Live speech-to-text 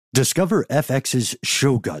Discover FX's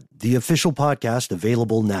Shogun, the official podcast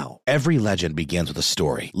available now. Every legend begins with a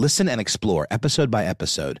story. Listen and explore episode by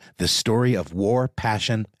episode the story of war,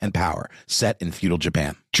 passion, and power set in feudal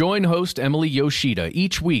Japan. Join host Emily Yoshida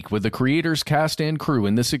each week with the creators, cast, and crew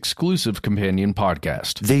in this exclusive companion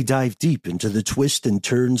podcast. They dive deep into the twists and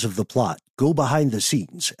turns of the plot, go behind the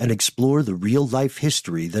scenes, and explore the real-life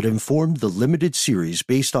history that informed the limited series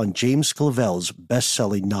based on James Clavell's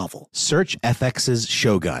best-selling novel. Search FX's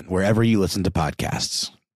Shogun wherever you listen to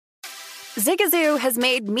podcasts. Zigazoo has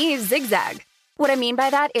made me zigzag. What I mean by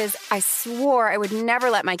that is I swore I would never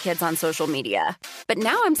let my kids on social media. But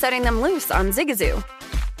now I'm setting them loose on Zigazoo.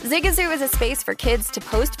 Zigazoo is a space for kids to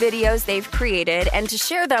post videos they've created and to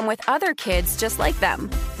share them with other kids just like them.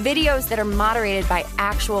 Videos that are moderated by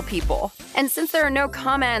actual people. And since there are no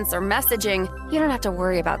comments or messaging, you don't have to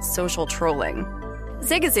worry about social trolling.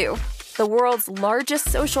 Zigazoo, the world's largest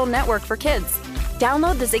social network for kids.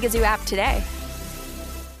 Download the Zigazoo app today.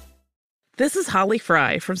 This is Holly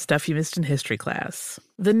Fry from Stuff You Missed in History Class.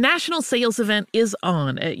 The national sales event is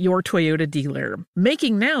on at your Toyota dealer,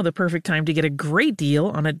 making now the perfect time to get a great deal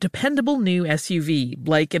on a dependable new SUV,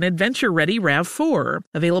 like an adventure-ready RAV4.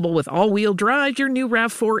 Available with all-wheel drive, your new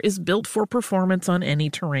RAV4 is built for performance on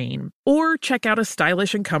any terrain. Or check out a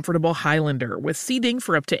stylish and comfortable Highlander with seating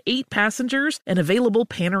for up to 8 passengers and available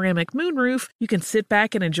panoramic moonroof. You can sit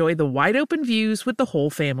back and enjoy the wide-open views with the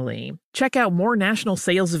whole family. Check out more national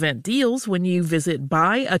sales event deals when you visit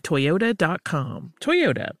buyatoyota.com.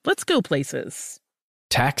 Toyota, let's go places.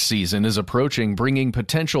 Tax season is approaching, bringing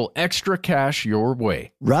potential extra cash your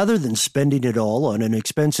way. Rather than spending it all on an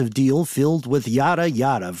expensive deal filled with yada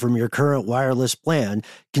yada from your current wireless plan,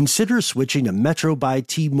 consider switching to Metro by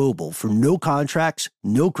T-Mobile for no contracts,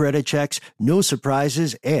 no credit checks, no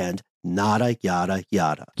surprises, and nada yada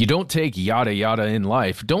yada. You don't take yada yada in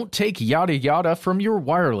life. Don't take yada yada from your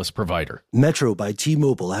wireless provider. Metro by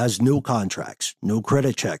T-Mobile has no contracts, no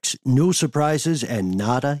credit checks, no surprises, and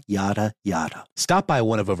nada yada yada. Stop by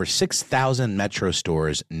one of over 6,000 Metro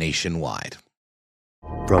stores nationwide.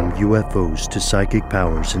 From UFOs to psychic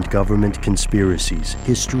powers and government conspiracies,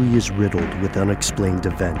 history is riddled with unexplained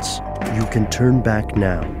events. You can turn back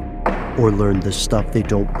now or learn the stuff they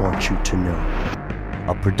don't want you to know.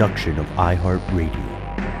 A production of iHeartRadio.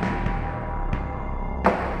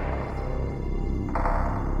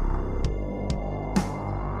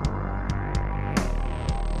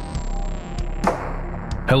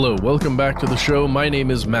 Hello, welcome back to the show. My name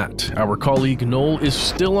is Matt. Our colleague Noel is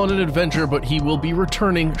still on an adventure, but he will be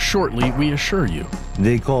returning shortly, we assure you.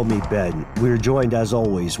 They call me Ben. We're joined, as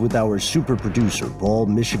always, with our super producer, Paul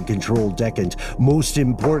Mission Control Decant. Most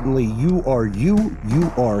importantly, you are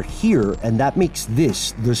here, and that makes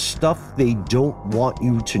this the stuff they don't want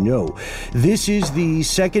you to know. This is the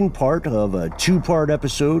second part of a 2-part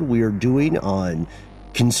episode we are doing on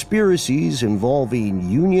conspiracies involving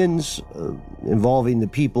unions, involving the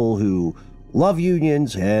people who love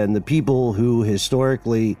unions and the people who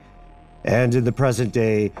historically and in the present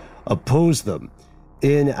day oppose them.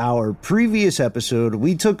 In our previous episode,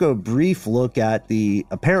 we took a brief look at the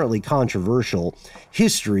apparently controversial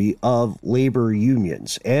history of labor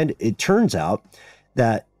unions, and it turns out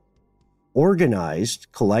that organized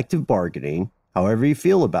collective bargaining, however you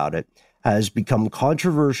feel about it, has become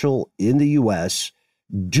controversial in the U.S.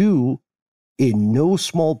 due in no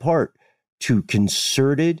small part to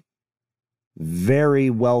concerted, very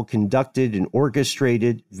well conducted and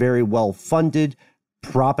orchestrated, very well funded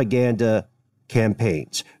propaganda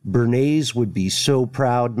campaigns. Bernays would be so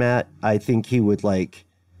proud, Matt. I think he would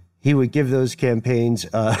give those campaigns,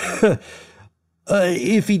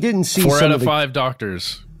 if he didn't see 4 out of 5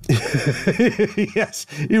 doctors. Yes,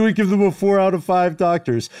 he would give them a 4 out of 5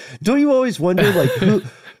 doctors. Don't you always wonder,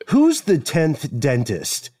 who's the 10th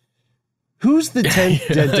dentist? Who's the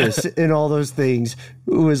 10th dentist in all those things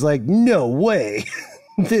who is like, no way,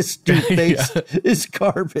 this toothpaste is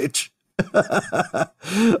garbage?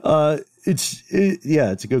 It's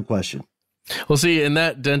a good question. Well, see, and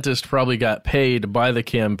that dentist probably got paid by the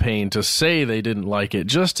campaign to say they didn't like it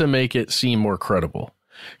just to make it seem more credible.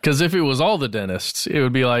 Because if it was all the dentists, it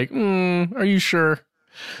would be like, are you sure?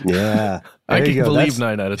 Yeah. I can believe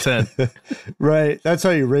 9 out of 10. Right. That's how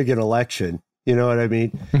you rig an election. You know what I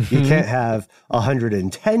mean? You can't have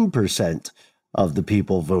 110% of the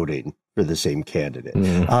people voting for the same candidate.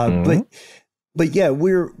 But yeah,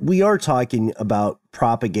 we are talking about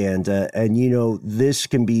propaganda, and this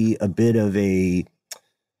can be a bit of a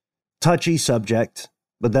touchy subject,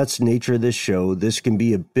 but that's the nature of this show. This can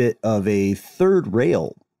be a bit of a third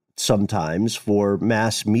rail sometimes for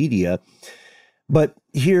mass media. But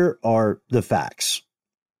here are the facts.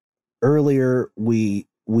 Earlier, we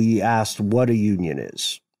we asked what a union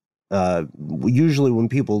is. Usually when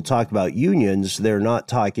people talk about unions, they're not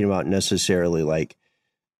talking about necessarily like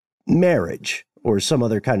marriage or some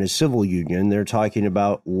other kind of civil union. They're talking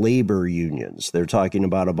about labor unions. They're talking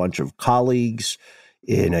about a bunch of colleagues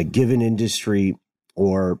in a given industry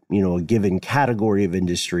or, a given category of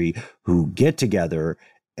industry who get together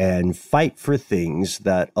and fight for things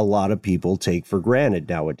that a lot of people take for granted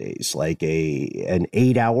nowadays, like an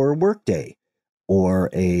 8-hour workday or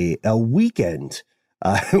a weekend.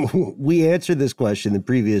 We answered this question in the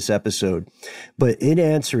previous episode, but in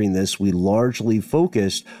answering this, we largely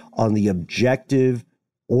focused on the objective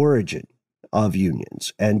origin of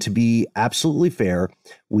unions. And to be absolutely fair,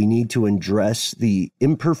 we need to address the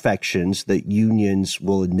imperfections that unions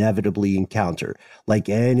will inevitably encounter, like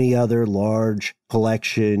any other large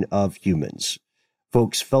collection of humans.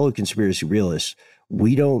 Folks, fellow conspiracy realists,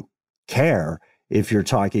 we don't care if you're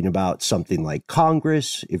talking about something like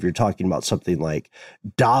Congress, if you're talking about something like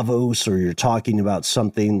Davos, or you're talking about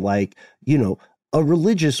something like, a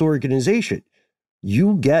religious organization.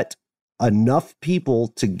 You get enough people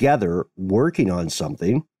together working on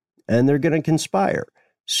something and they're going to conspire.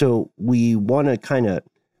 So we want to kind of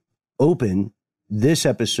open this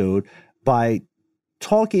episode by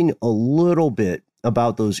talking a little bit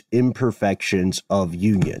about those imperfections of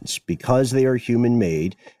unions, because they are human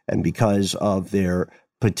made and because of their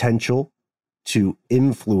potential to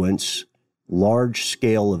influence large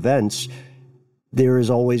scale events. There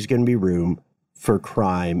is always going to be room for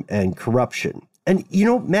crime and corruption. And,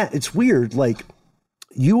 Matt, it's weird, like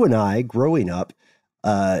you and I growing up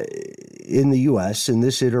in the U.S. in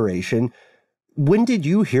this iteration, when did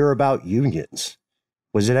you hear about unions?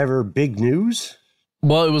 Was it ever big news?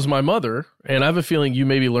 Well, it was my mother, and I have a feeling you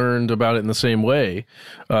maybe learned about it in the same way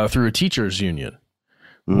through a teachers' union,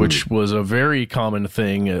 which was a very common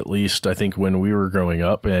thing, at least I think when we were growing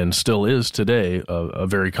up, and still is today a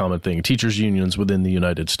very common thing, teachers' unions within the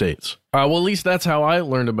United States. Well, at least that's how I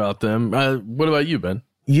learned about them. What about you, Ben?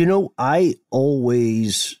 I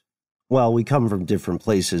always, we come from different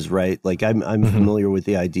places, right? Like I'm familiar with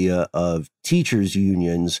the idea of teachers'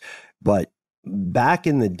 unions, but back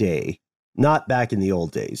in the day, not back in the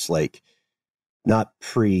old days, like not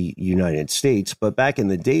pre-United States, but back in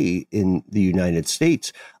the day in the United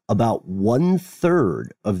States, about 1/3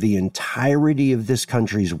 of the entirety of this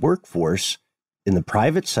country's workforce in the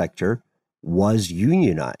private sector was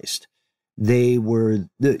unionized. The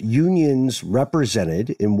unions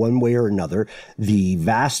represented in one way or another the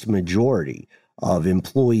vast majority of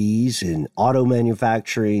employees in auto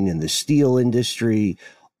manufacturing, in the steel industry,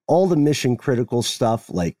 all the mission critical stuff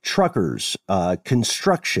like truckers,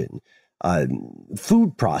 construction,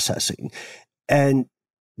 food processing. And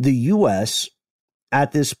the U.S.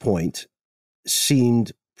 at this point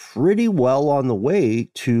seemed pretty well on the way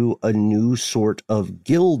to a new sort of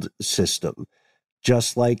guild system,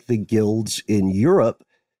 just like the guilds in Europe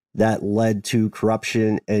that led to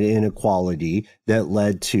corruption and inequality, that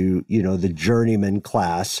led to, the journeyman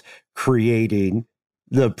class creating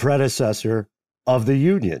the predecessor of the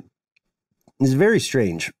union. It's very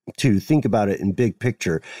strange to think about it in big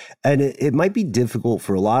picture. And it might be difficult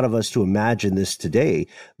for a lot of us to imagine this today,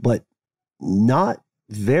 but not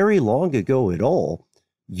very long ago at all,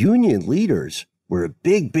 union leaders were a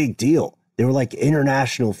big, big deal. They were like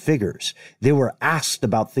international figures. They were asked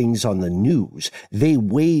about things on the news. They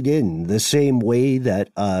weighed in the same way that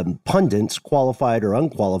pundits, qualified or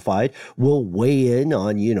unqualified, will weigh in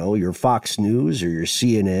on, your Fox News or your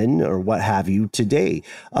CNN or what have you today.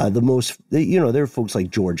 There are folks like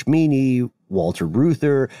George Meany, Walter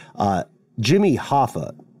Reuther, Jimmy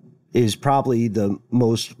Hoffa is probably the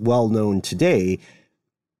most well-known today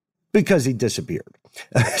because he disappeared.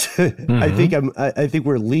 I think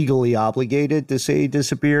we're legally obligated to say he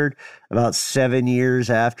disappeared. About 7 years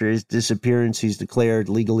after his disappearance, he's declared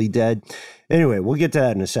legally dead. Anyway, we'll get to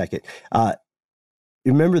that in a second.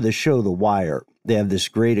 Remember the show The Wire? They have this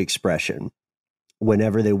great expression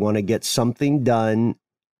whenever they want to get something done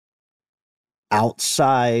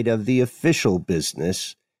outside of the official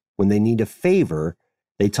business, when they need a favor,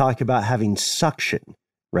 they talk about having suction,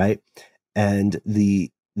 right? And the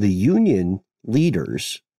union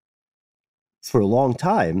leaders, for a long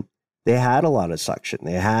time, they had a lot of suction.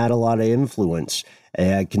 They had a lot of influence. They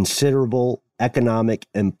had considerable economic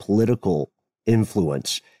and political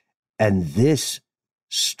influence. And this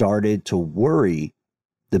started to worry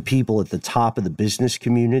the people at the top of the business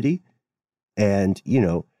community and,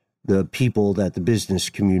 the people that the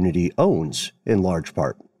business community owns in large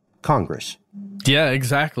part, Congress. Yeah,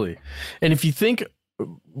 exactly. And if you think,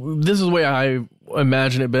 this is the way I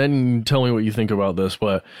imagine it, Ben, tell me what you think about this,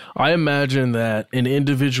 but I imagine that an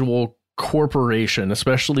individual corporation,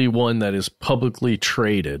 especially one that is publicly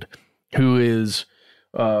traded, who is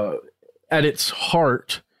at its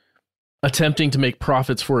heart attempting to make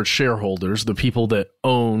profits for its shareholders, the people that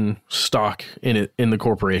own stock in it, in the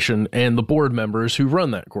corporation, and the board members who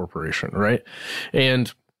run that corporation, right?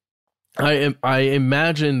 And I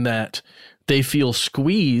imagine that they feel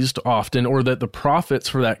squeezed often, or that the profits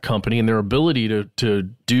for that company and their ability to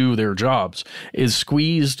do their jobs is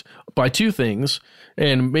squeezed by two things.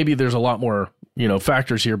 And maybe there's a lot more,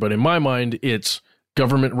 factors here, but in my mind, it's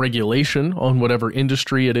government regulation on whatever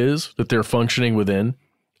industry it is that they're functioning within,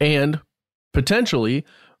 and potentially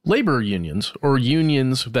labor unions, or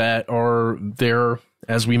unions that are there,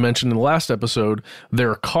 as we mentioned in the last episode,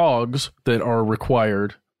 they're cogs that are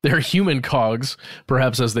required. They're human cogs,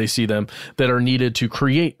 perhaps as they see them, that are needed to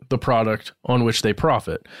create the product on which they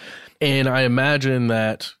profit. And I imagine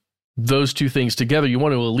that those two things together, you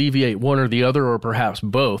want to alleviate one or the other, or perhaps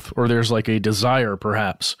both, or there's like a desire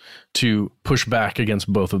perhaps to push back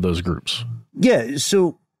against both of those groups. Yeah,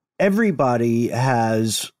 so everybody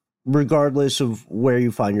has, regardless of where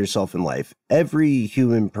you find yourself in life, every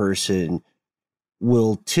human person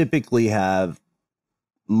will typically have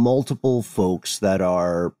multiple folks that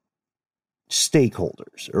are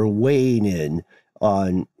stakeholders or weighing in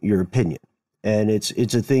on your opinion. And it's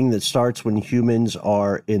a thing that starts when humans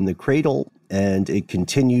are in the cradle, and it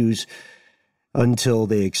continues until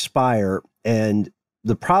they expire. And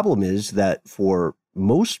the problem is that for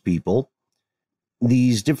most people,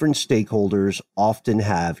 these different stakeholders often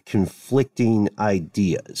have conflicting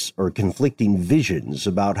ideas or conflicting visions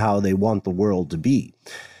about how they want the world to be.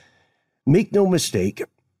 Make no mistake,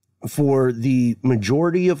 for the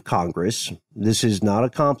majority of Congress, this is not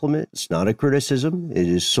a compliment, it's not a criticism, it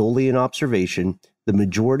is solely an observation. The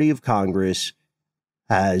majority of Congress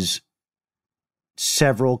has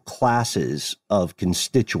several classes of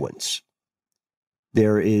constituents.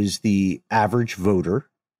 There is the average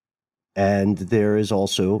voter, and there is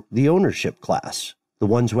also the ownership class, the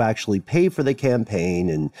ones who actually pay for the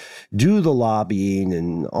campaign and do the lobbying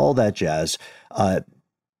and all that jazz.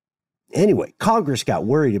 Anyway, Congress got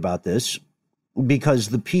worried about this because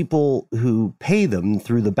the people who pay them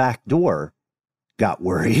through the back door got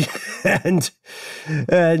worried. and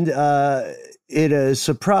in a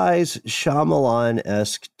surprise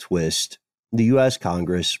Shyamalan-esque twist, the U.S.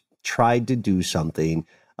 Congress tried to do something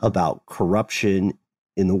about corruption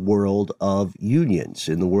in the world of unions,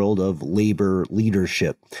 in the world of labor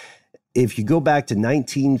leadership. If you go back to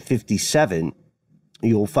 1957,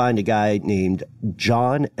 you'll find a guy named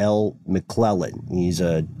John L. McClellan. He's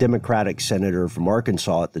a Democratic senator from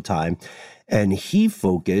Arkansas at the time, and he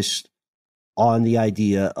focused on the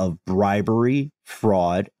idea of bribery,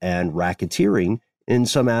 fraud, and racketeering in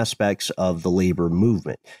some aspects of the labor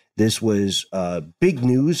movement. This was big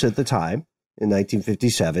news at the time. In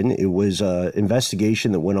 1957, it was an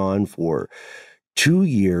investigation that went on for 2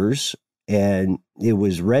 years, and it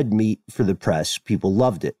was red meat for the press. People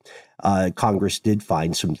loved it. Congress did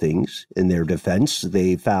find some things in their defense.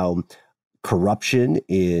 They found corruption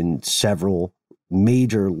in several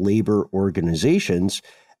major labor organizations,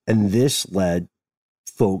 and this led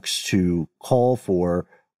folks to call for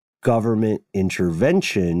government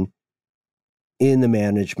intervention in the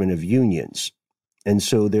management of unions. And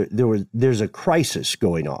so there's a crisis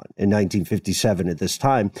going on in 1957 at this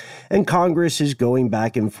time, and Congress is going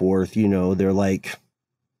back and forth. They're like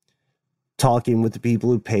talking with the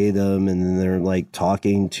people who pay them, and then they're like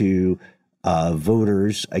talking to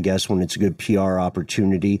voters, I guess, when it's a good PR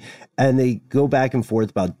opportunity. And they go back and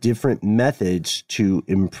forth about different methods to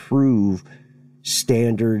improve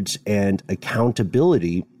standards and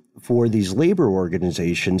accountability for these labor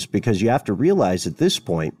organizations, because you have to realize at this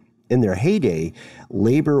point, in their heyday,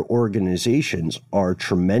 labor organizations are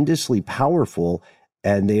tremendously powerful,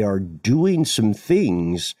 and they are doing some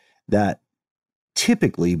things that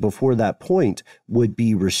typically before that point would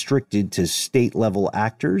be restricted to state level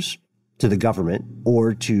actors, to the government,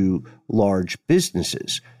 or to large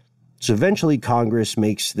businesses. So eventually Congress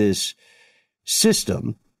makes this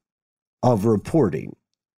system of reporting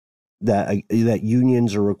that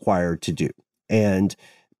unions are required to do. And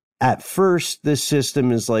at first, this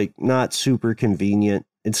system is like not super convenient.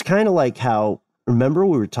 It's kind of like how, remember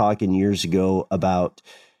we were talking years ago about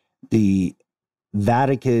the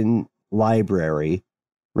Vatican Library,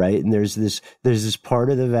 right? And there's this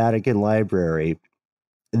part of the Vatican Library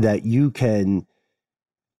that you can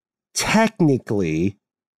technically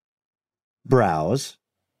browse,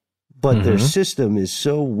 but their system is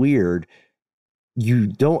so weird. You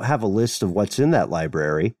don't have a list of what's in that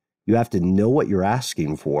library. You have to know what you're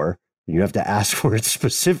asking for. And you have to ask for it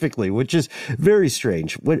specifically, which is very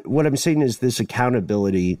strange. What I'm saying is this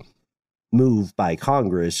accountability move by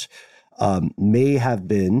Congress may have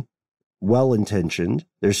been well-intentioned.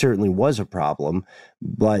 There certainly was a problem,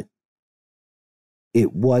 but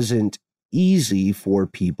it wasn't easy for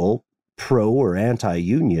people, pro or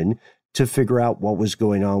anti-union, to figure out what was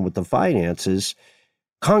going on with the finances.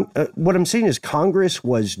 What I'm saying is Congress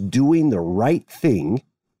was doing the right thing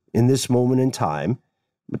in this moment in time,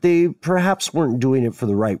 but they perhaps weren't doing it for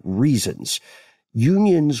the right reasons.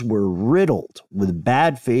 Unions were riddled with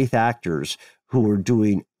bad faith actors who were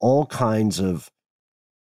doing all kinds of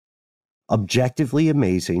objectively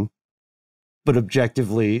amazing, but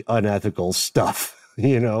objectively unethical stuff.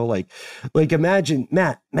 You know, like imagine,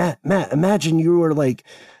 Matt, imagine you were like,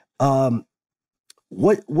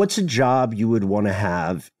 what's a job you would want to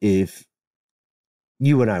have if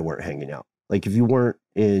you and I weren't hanging out? Like if you weren't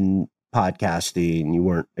in podcasting, you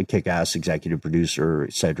weren't a kick-ass executive producer,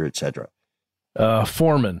 et cetera, et cetera.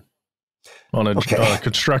 Foreman on a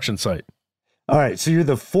construction site. All right. So you're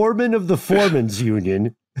the foreman of the foreman's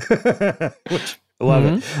union. Which, I love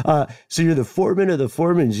it. So you're the foreman of the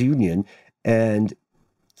foreman's union. And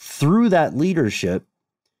through that leadership,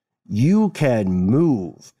 you can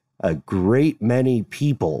move a great many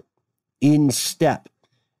people in step.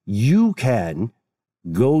 You can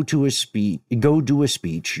go do a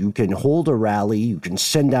speech, you can hold a rally, you can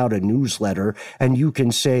send out a newsletter, and you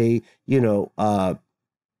can say, the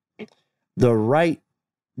right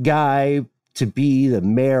guy to be the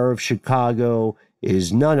mayor of Chicago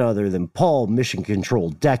is none other than Paul Mission Control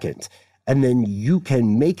Decant. And then you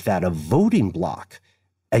can make that a voting block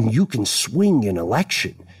and you can swing an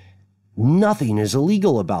election. Nothing is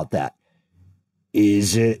illegal about that.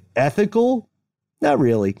 Is it ethical? Not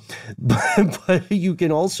really, but you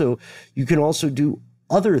can also do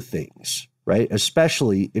other things, right?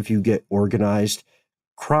 Especially if you get organized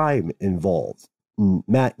crime involved.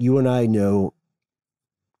 Matt, you and I know,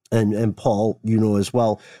 and Paul, you know as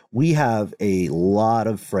well, we have a lot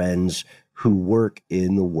of friends who work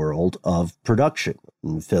in the world of production,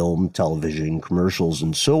 in film, television, commercials,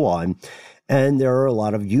 and so on. And there are a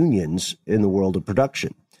lot of unions in the world of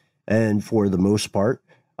production. And for the most part,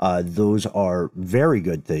 those are very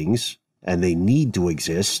good things, and they need to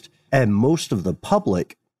exist. And most of the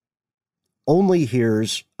public only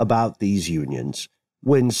hears about these unions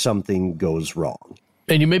when something goes wrong.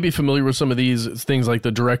 And you may be familiar with some of these things like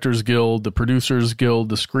the Directors Guild, the Producers Guild,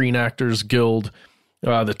 the Screen Actors Guild,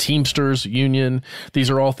 the Teamsters Union. These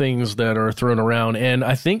are all things that are thrown around. And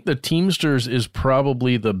I think the Teamsters is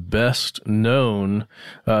probably the best known.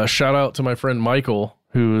 Shout out to my friend Michael,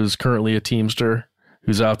 who is currently a Teamster,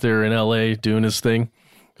 who's out there in LA doing his thing.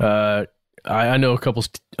 I know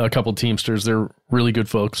a couple Teamsters. They're really good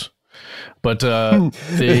folks. But you also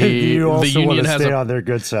the union want to stay on their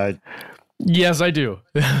good side. Yes, I do.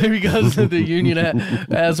 Because the union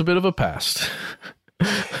has a bit of a past.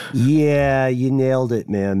 Yeah, you nailed it,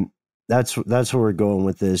 man. That's where we're going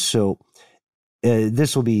with this. So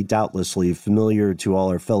this will be doubtlessly familiar to all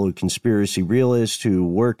our fellow conspiracy realists who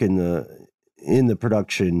work in the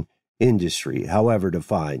production industry, however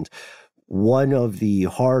defined. One of the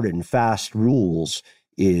hard and fast rules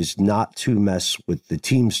is not to mess with the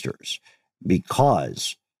Teamsters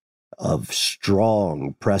because of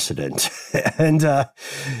strong precedent. And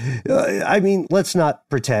I mean, let's not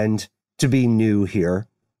pretend to be new here.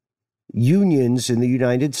 Unions in the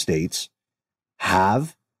United States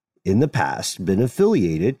have in the past been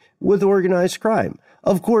affiliated with organized crime.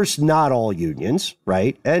 Of course, not all unions,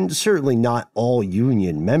 right? And certainly not all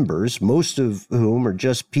union members, most of whom are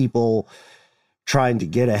just people trying to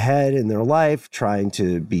get ahead in their life, trying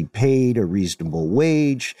to be paid a reasonable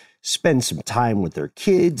wage, spend some time with their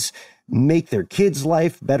kids, make their kids'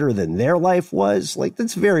 life better than their life was. Like,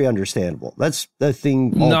 that's very understandable. That's the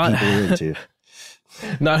thing all people are into.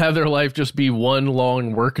 Not have their life just be one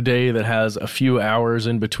long work day that has a few hours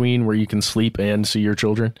in between where you can sleep and see your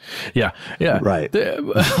children. Yeah. Right.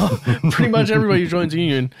 Pretty much everybody who joins a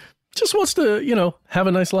union just wants to, have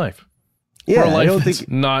a nice life. Yeah, or a life that's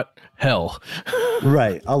not hell.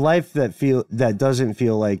 Right. A life that doesn't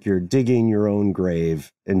feel like you're digging your own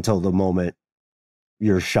grave until the moment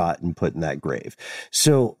you're shot and put in that grave.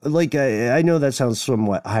 So, like, I know that sounds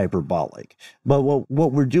somewhat hyperbolic, but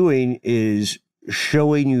what we're doing is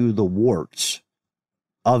showing you the warts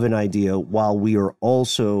of an idea while we are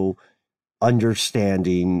also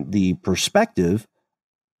understanding the perspective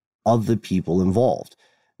of the people involved.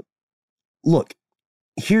 Look,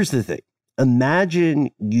 here's the thing. Imagine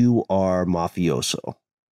you are mafioso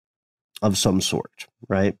of some sort,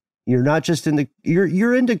 right? You're not just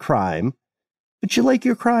you're into crime, but you like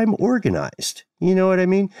your crime organized. You know what I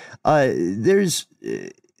mean? There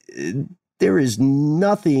is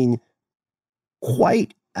nothing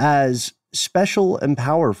quite as special and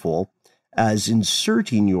powerful as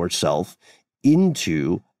inserting yourself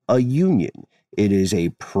into a union. It is a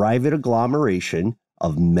private agglomeration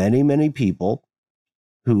of many, many people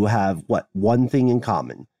who have one thing in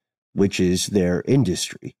common, which is their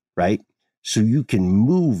industry, right? So you can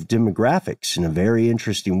move demographics in a very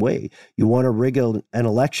interesting way. You want to rig an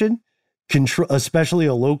election, especially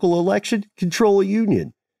a local election, control a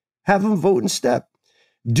union. Have them vote in step.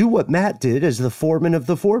 Do what Matt did as the foreman of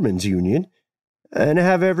the foreman's union and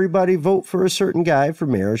have everybody vote for a certain guy for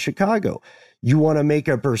mayor of Chicago. You want to make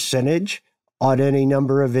a percentage on any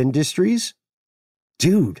number of industries?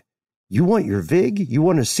 Dude, you want your VIG? You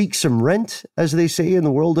want to seek some rent, as they say in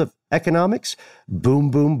the world of economics? Boom,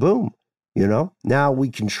 boom, boom. Now we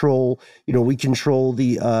control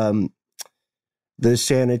the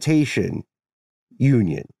sanitation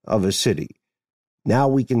union of a city. Now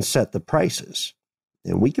we can set the prices,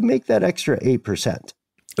 and we can make that extra 8%.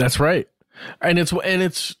 That's right. And it's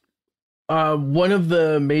one of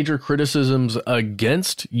the major criticisms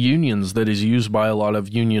against unions that is used by a lot of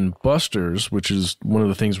union busters, which is one of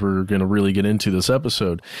the things we're going to really get into this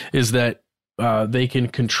episode, is that they can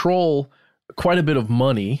control quite a bit of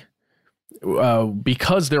money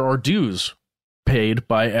because there are dues paid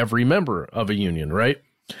by every member of a union, right?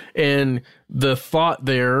 And the thought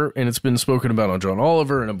there, and it's been spoken about on John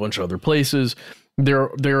Oliver and a bunch of other places,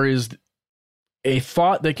 there is a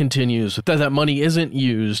thought that continues that money isn't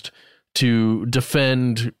used to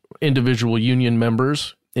defend individual union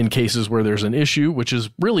members in cases where there's an issue, which is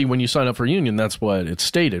really when you sign up for a union, that's what it's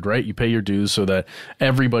stated, right? You pay your dues so that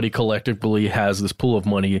everybody collectively has this pool of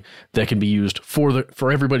money that can be used for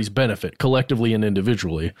everybody's benefit, collectively and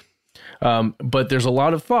individually. But there's a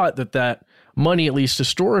lot of thought that money, at least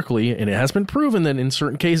historically, and it has been proven that in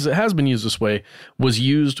certain cases it has been used this way, was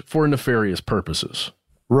used for nefarious purposes.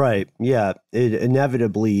 Right. Yeah. It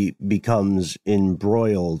inevitably becomes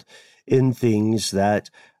embroiled in things that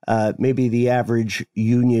maybe the average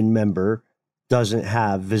union member doesn't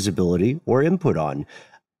have visibility or input on.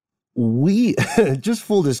 We, just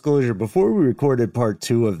full disclosure, before we recorded part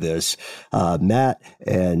 2 of this, Matt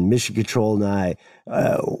and Mission Control and I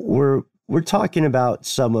we're talking about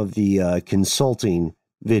some of the consulting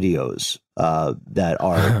videos that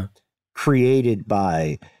are created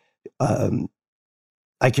by,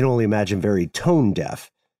 I can only imagine, very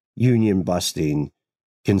tone-deaf union busting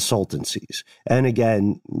consultancies. And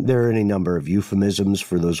again, there are any number of euphemisms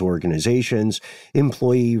for those organizations.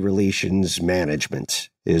 Employee relations management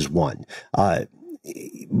is one.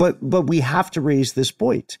 But we have to raise this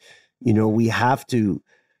point. We have to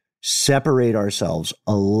separate ourselves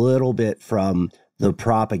a little bit from the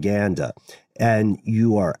propaganda. And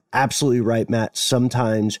you are absolutely right, Matt.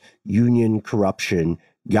 Sometimes union corruption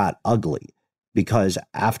got ugly because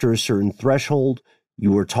after a certain threshold,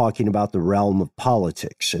 you were talking about the realm of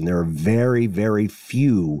politics, and there are very, very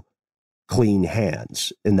few clean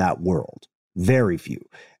hands in that world. Very few.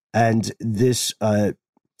 And this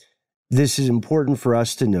is important for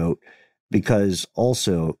us to note because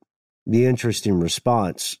also the interesting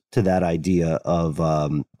response to that idea of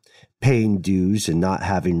paying dues and not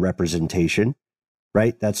having representation,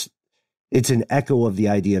 right? It's an echo of the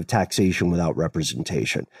idea of taxation without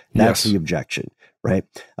representation. That's the objection, right?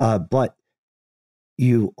 But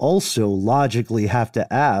you also logically have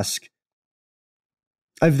to ask,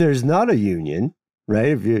 if there's not a union, right?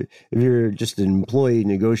 If you're just an employee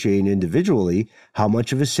negotiating individually, how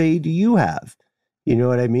much of a say do you have? You know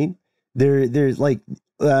what I mean? There's like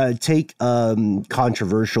take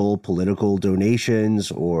controversial political donations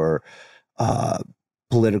or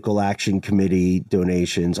political action committee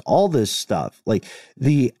donations, all this stuff. Like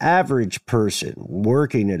the average person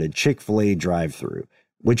working at a Chick-fil-A drive-thru,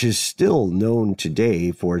 which is still known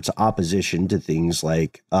today for its opposition to things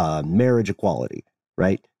like marriage equality,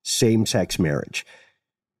 right? Same-sex marriage.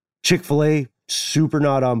 Chick-fil-A, super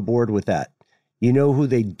not on board with that. You know who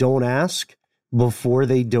they don't ask before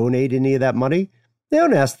they donate any of that money? They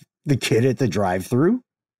don't ask the kid at the drive-thru.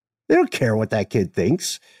 They don't care what that kid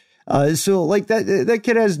thinks. So like that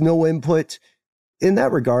kid has no input in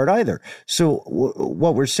that regard either. So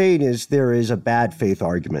what we're saying is there is a bad faith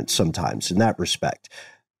argument sometimes in that respect.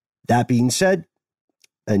 That being said,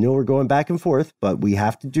 I know we're going back and forth, but we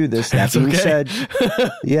have to do this. That being said,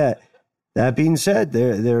 that being said,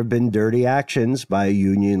 there have been dirty actions by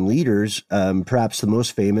union leaders. Perhaps the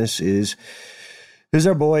most famous is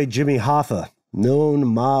our boy Jimmy Hoffa, known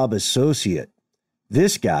mob associate.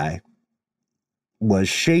 This guy was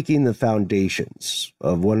shaking the foundations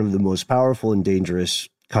of one of the most powerful and dangerous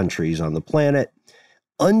countries on the planet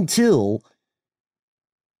until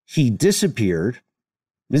he disappeared.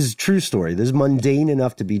 This is a true story. This is mundane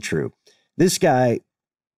enough to be true. This guy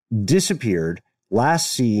disappeared,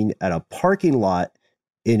 last seen at a parking lot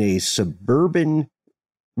in a suburban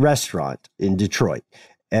restaurant in Detroit.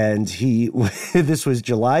 And this was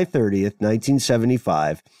July 30th,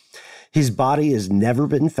 1975. His body has never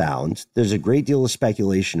been found. There's a great deal of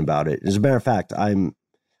speculation about it. As a matter of fact,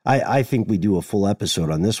 I think we do a full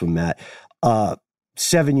episode on this one, Matt.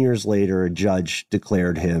 7 years later, a judge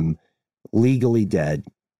declared him legally dead.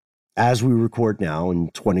 As we record now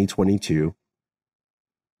in 2022,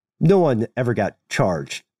 no one ever got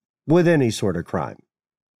charged with any sort of crime.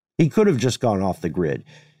 He could have just gone off the grid.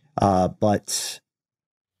 But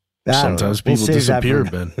sometimes people disappear,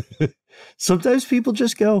 Ben. Sometimes people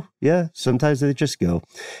just go. Yeah, sometimes they just go.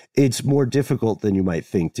 It's more difficult than you might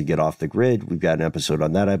think to get off the grid. We've got an episode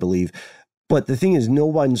on that, I believe. But the thing is,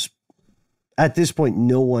 at this point,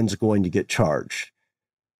 no one's going to get charged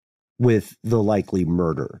with the likely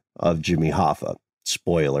murder of Jimmy Hoffa.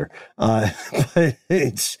 Spoiler. But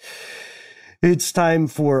it's time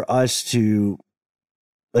for us to,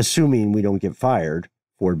 assuming we don't get fired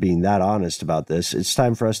for being that honest about this, it's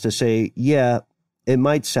time for us to say, yeah, it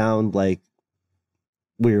might sound like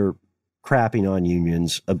we're crapping on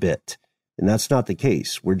unions a bit. And that's not the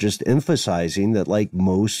case. We're just emphasizing that, like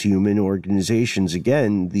most human organizations,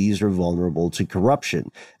 again, these are vulnerable to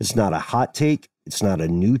corruption. It's not a hot take. It's not a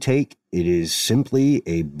new take. It is simply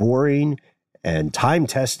a boring and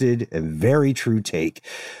time-tested and very true take.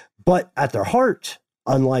 But at their heart,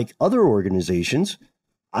 unlike other organizations,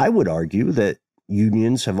 I would argue that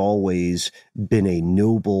unions have always been a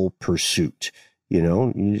noble pursuit. You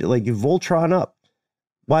know, like you Voltron up.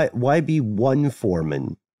 Why be one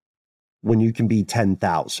foreman when you can be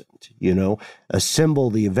 10,000? You know, assemble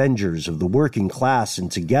the Avengers of the working class,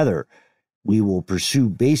 and together we will pursue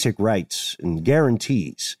basic rights and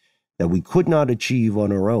guarantees that we could not achieve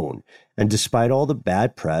on our own. And despite all the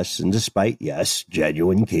bad press and despite, yes,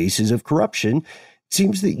 genuine cases of corruption, it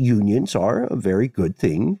seems that unions are a very good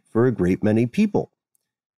thing for a great many people.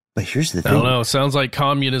 But here's the thing. I don't know. Sounds like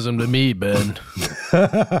communism to me, Ben.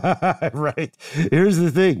 Right. Here's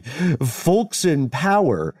the thing. Folks in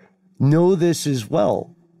power know this as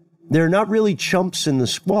well. They're not really chumps in the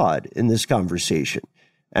squad in this conversation.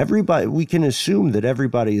 We can assume that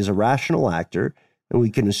everybody is a rational actor, and we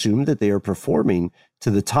can assume that they are performing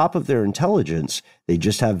to the top of their intelligence. They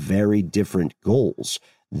just have very different goals.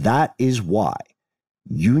 That is why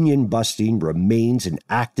union busting remains an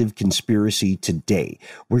active conspiracy today.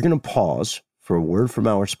 We're going to pause for a word from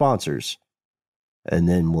our sponsors, and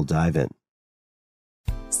then we'll dive in.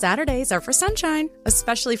 Saturdays are for sunshine,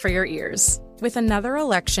 especially for your ears. With another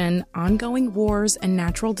election, ongoing wars, and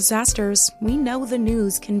natural disasters, we know the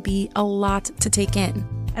news can be a lot to take in.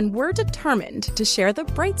 And we're determined to share the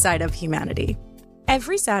bright side of humanity.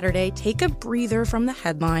 Every Saturday, take a breather from the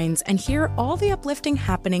headlines and hear all the uplifting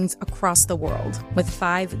happenings across the world with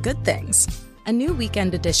 5 Good Things, a new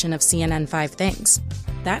weekend edition of CNN 5 Things.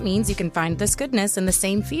 That means you can find this goodness in the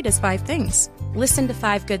same feed as 5 Things. Listen to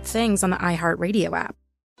 5 Good Things on the iHeartRadio app.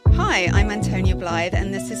 Hi, I'm Antonia Blythe,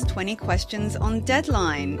 and this is 20 Questions on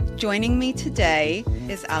Deadline. Joining me today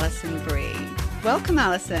is Alison Brie. Welcome,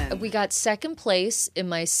 Alison. We got second place in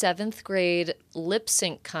my 7th grade lip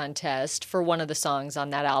sync contest for one of the songs on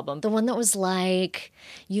that album. The one that was like,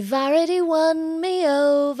 "You've already won me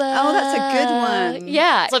over." Oh, that's a good one.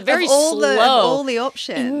 Yeah. It's very slow. Of all the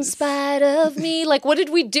options. In spite of me. Like, what did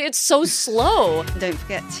we do? It's so slow. Don't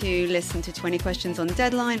forget to listen to 20 Questions on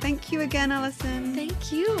Deadline. Thank you again, Alison.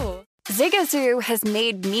 Thank you. Zigazoo has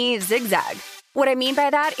made me zigzag. What I mean by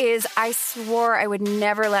that is I swore I would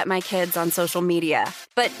never let my kids on social media,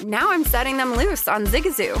 but now I'm setting them loose on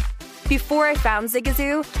Zigazoo. Before I found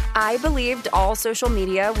Zigazoo, I believed all social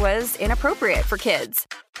media was inappropriate for kids.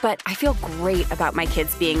 But I feel great about my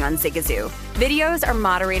kids being on Zigazoo. Videos are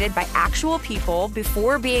moderated by actual people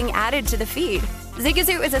before being added to the feed.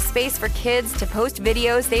 Zigazoo is a space for kids to post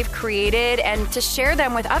videos they've created and to share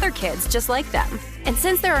them with other kids just like them. And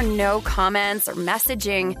since there are no comments or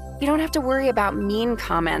messaging, you don't have to worry about mean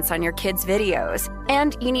comments on your kids' videos.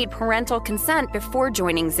 And you need parental consent before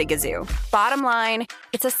joining Zigazoo. Bottom line,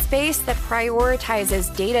 it's a space that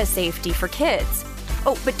prioritizes data safety for kids.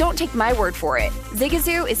 Oh, but don't take my word for it.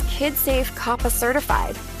 Zigazoo is KidSafe COPPA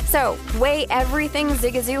certified. So weigh everything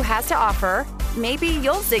Zigazoo has to offer. Maybe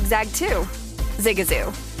you'll zigzag too. Zigazoo,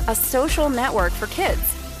 a social network for kids.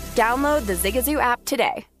 Download the Zigazoo app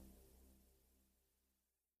today.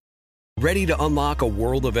 Ready to unlock a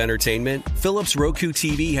world of entertainment? Philips Roku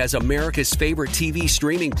TV has America's favorite TV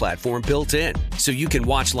streaming platform built in, so you can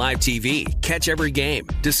watch live TV, catch every game,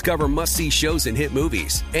 discover must-see shows and hit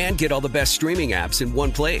movies, and get all the best streaming apps in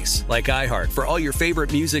one place, like iHeart for all your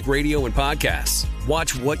favorite music, radio, and podcasts.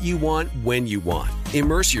 Watch what you want, when you want.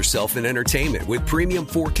 Immerse yourself in entertainment with premium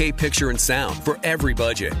 4K picture and sound for every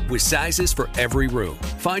budget, with sizes for every room.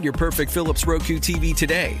 Find your perfect Philips Roku TV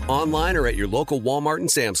today, online or at your local Walmart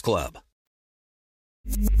and Sam's Club.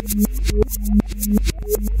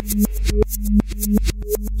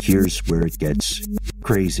 Here's where it gets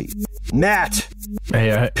crazy. Matt!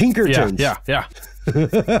 Hey, Pinkertons. Yeah.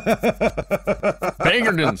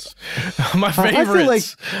 Pinkertons. My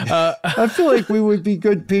favorites. I feel like we would be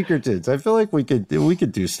good Pinkertons. I feel like we could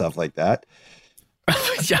do stuff like that.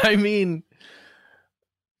 I mean,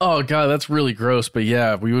 oh God, that's really gross. But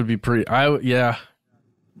yeah, we would be pretty. I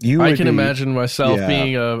can imagine myself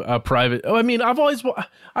being a private. I mean, I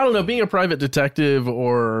don't know, being a private detective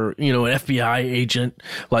or, an FBI agent,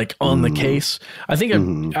 like on the case. I think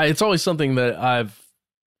it's always something that I've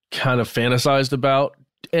kind of fantasized about.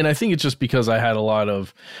 And I think it's just because I had a lot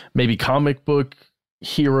of maybe comic book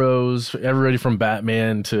heroes, everybody from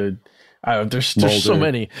Batman to, there's so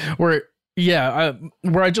many where I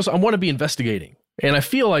want to be investigating. And I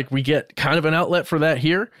feel like we get kind of an outlet for that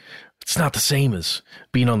here. It's not the same as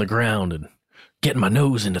being on the ground and getting my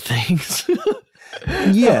nose into things.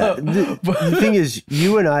 Yeah. The thing is,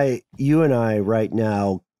 you and I right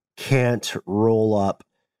now can't roll up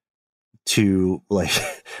to, like,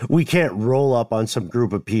 we can't roll up on some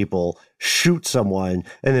group of people, shoot someone,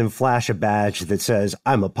 and then flash a badge that says,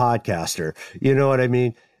 I'm a podcaster. You know what I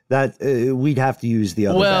mean? That we'd have to use the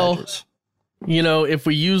other badges. If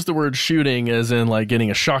we use the word shooting as in like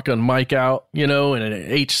getting a shotgun mic out, and an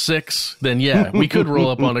H6, then yeah, we could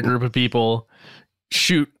roll up on a group of people,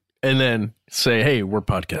 shoot, and then say, hey, we're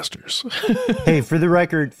podcasters. Hey, for the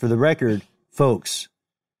record, folks,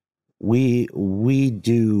 we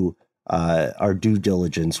do our due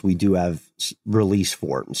diligence. We do have release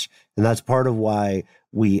forms. And that's part of why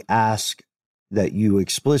we ask that you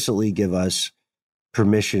explicitly give us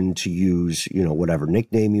permission to use, whatever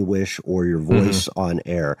nickname you wish or your voice on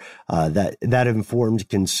air. That informed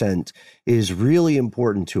consent is really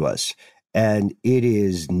important to us. And it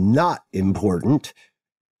is not important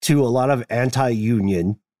to a lot of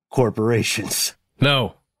anti-union corporations.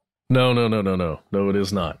 No, it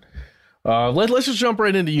is not. Let's just jump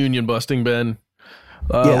right into union busting, Ben.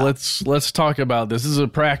 Let's talk about this. This is a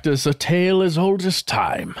practice, a tale as old as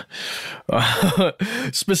time.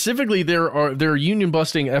 Specifically, there are union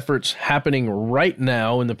busting efforts happening right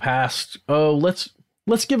now in the past. Let's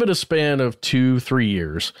give it a span of 2-3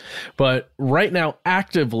 years. But right now,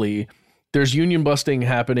 actively, there's union busting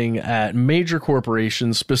happening at major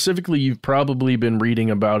corporations. Specifically, you've probably been reading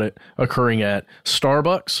about it occurring at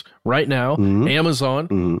Starbucks right now,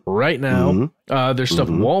 Amazon right now. There's stuff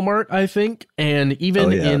at Walmart, I think, and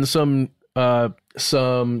even in some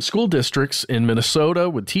school districts in Minnesota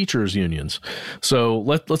with teachers unions. So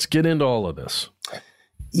let's get into all of this.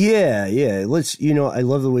 Yeah. Let's, I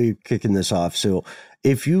love the way you're kicking this off. So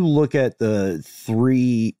if you look at the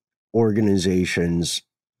 3 organizations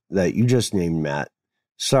that you just named, Matt,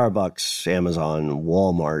 Starbucks, Amazon,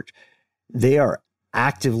 Walmart, they are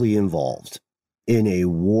actively involved in a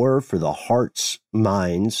war for the hearts,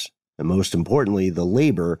 minds, and most importantly, the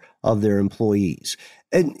labor of their employees.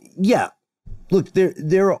 And yeah, look,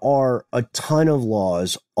 there are a ton of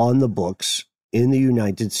laws on the books in the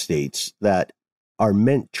United States that are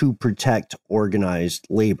meant to protect organized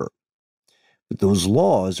labor. But those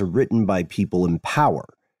laws are written by people in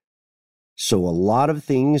power. So a lot of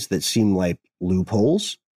things that seem like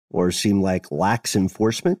loopholes or seem like lax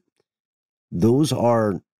enforcement, those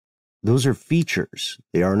are features.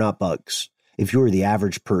 They are not bugs. If you're the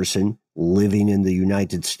average person living in the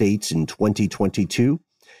United States in 2022,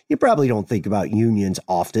 you probably don't think about unions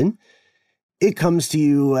often. It comes to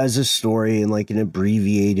you as a story in like an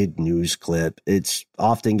abbreviated news clip. It's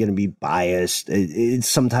often going to be biased. It's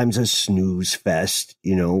sometimes a snooze fest.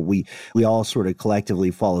 We all sort of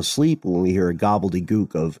collectively fall asleep when we hear a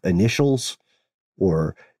gobbledygook of initials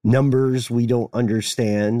or numbers we don't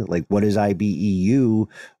understand. Like, what is IBEU?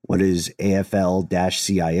 What is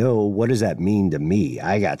AFL-CIO? What does that mean to me?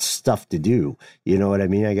 I got stuff to do. You know what I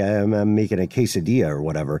mean? I'm making a quesadilla or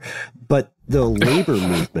whatever. But the labor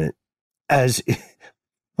movement, that's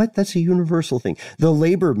a universal thing. The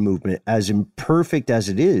labor movement, as imperfect as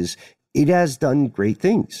it is, it has done great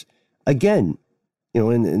things. Again,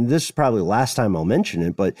 and this is probably the last time I'll mention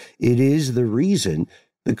it, but it is the reason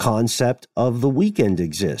the concept of the weekend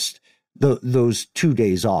exists. those 2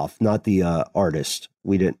 days off, not the artist.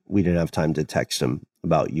 We didn't have time to text him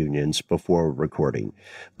about unions before recording,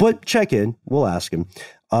 but check in. We'll ask him.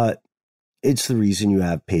 It's the reason you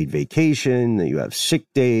have paid vacation, that you have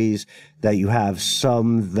sick days, that you have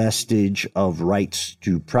some vestige of rights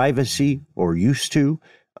to privacy, or used to,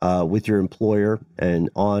 with your employer, and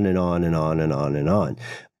on and on and on and on and on.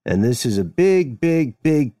 And this is a big,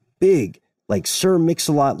 like Sir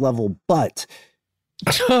Mix-a-Lot level, but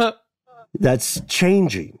that's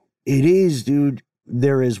changing. It is, dude.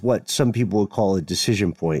 There is what some people would call a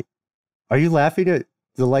decision point. Are you laughing at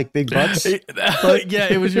the like big butts? Yeah,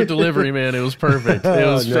 it was your delivery, man. It was perfect. It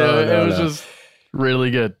was just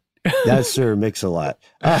really good. That's Sir Mix-a-Lot.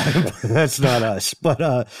 That's not us.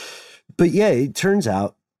 But yeah, it turns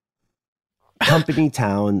out company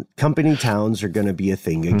towns are going to be a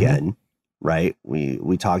thing again, right?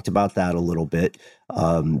 We talked about that a little bit.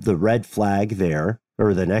 The red flag there,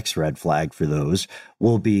 or the next red flag for those,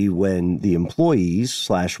 will be when the employees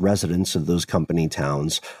 / residents of those company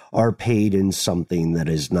towns are paid in something that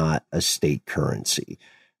is not a state currency.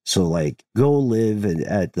 So like, go live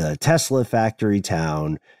at the Tesla factory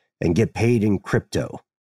town and get paid in crypto.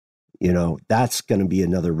 You know, that's going to be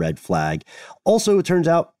another red flag. Also, it turns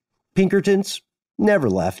out Pinkertons never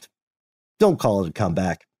left. Don't call it a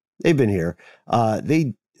comeback. They've been here.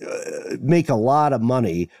 They make a lot of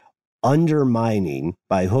money undermining,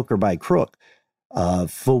 by hook or by crook,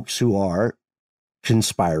 folks who are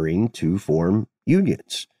conspiring to form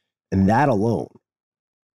unions. And that alone,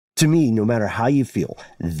 to me, no matter how you feel,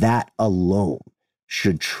 that alone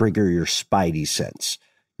should trigger your spidey sense.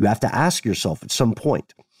 You have to ask yourself at some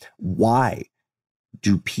point, why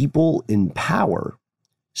do people in power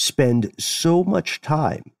spend so much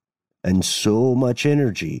time and so much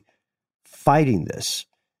energy fighting this?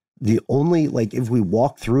 The only, like, if we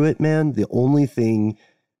walk through it, man, the only thing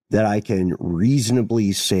that I can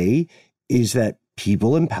reasonably say is that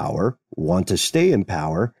people in power want to stay in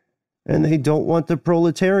power, and they don't want the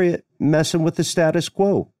proletariat messing with the status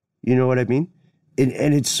quo. You know what I mean?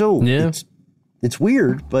 And it's so, yeah. It's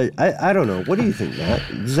weird, but I don't know. What do you think, Matt?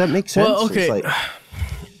 Does that make sense? Well, okay. It's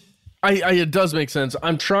like, it does make sense.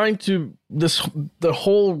 I'm trying to, the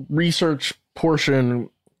whole research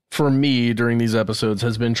portion for me during these episodes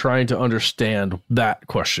has been trying to understand that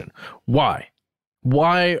question. Why?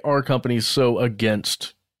 Why are companies so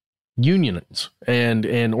against unions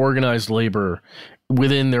and organized labor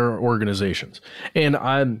within their organizations?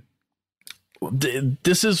 And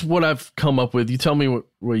this is what I've come up with. You tell me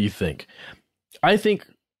what you think. I think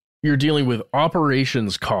you're dealing with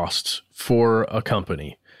operations costs for a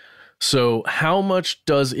company. So how much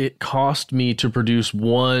does it cost me to produce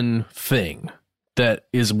one thing that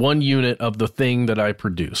is one unit of the thing that I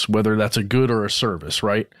produce, whether that's a good or a service,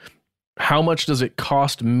 right? How much does it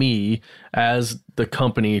cost me as the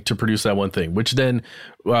company to produce that one thing, which then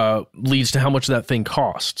leads to how much that thing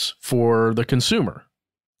costs for the consumer,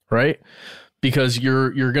 right? Because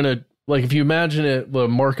you're going to, like, if you imagine it, the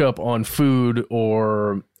markup on food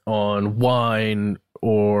or on wine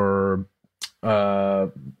or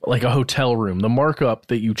like a hotel room, the markup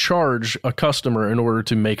that you charge a customer in order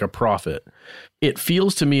to make a profit. It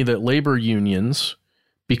feels to me that labor unions,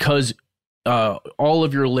 because all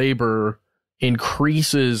of your labor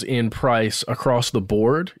increases in price across the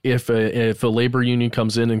board. If a labor union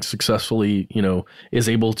comes in and successfully, is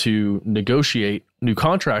able to negotiate new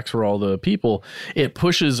contracts for all the people, it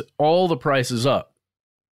pushes all the prices up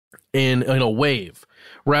in a wave,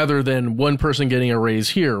 rather than one person getting a raise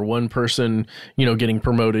here, one person, getting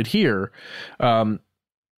promoted here. I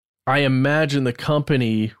imagine the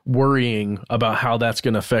company worrying about how that's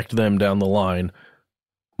going to affect them down the line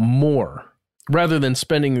more, rather than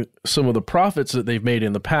spending some of the profits that they've made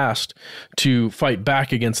in the past to fight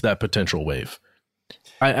back against that potential wave.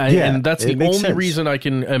 And that's the only sense. Reason I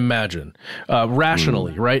can imagine,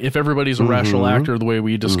 rationally, right? If everybody's a rational actor, the way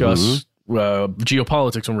we discuss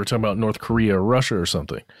geopolitics when we're talking about North Korea or Russia or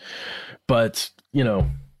something. But,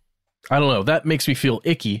 I don't know. That makes me feel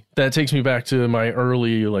icky. That takes me back to my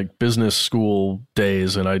early business school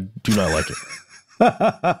days, and I do not like it.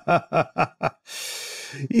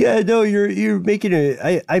 Yeah, no, you're making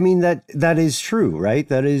it. I mean, that is true, right?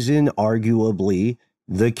 That is inarguably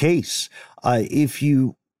the case. If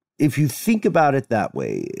you think about it that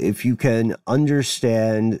way, if you can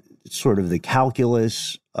understand sort of the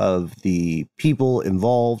calculus of the people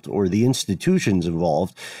involved or the institutions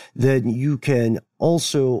involved, then you can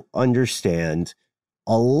also understand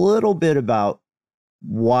a little bit about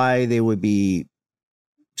why they would be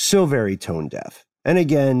so very tone deaf. And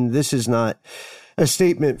again, this is not a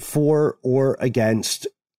statement for or against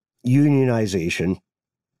unionization.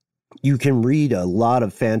 You can read a lot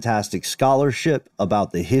of fantastic scholarship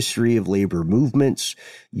about the history of labor movements.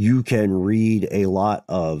 You can read a lot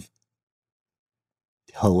of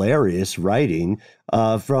hilarious writing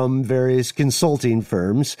from various consulting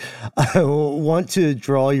firms. I want to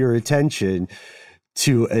draw your attention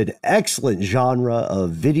to an excellent genre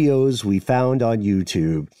of videos we found on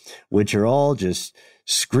YouTube, which are all just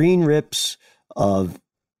screen rips of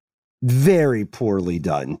very poorly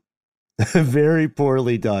done,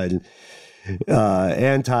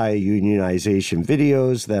 anti-unionization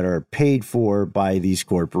videos that are paid for by these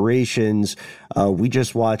corporations. We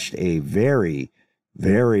just watched a very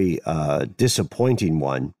disappointing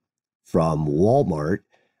one from Walmart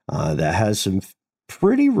that has some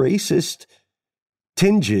pretty racist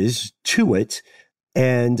tinges to it.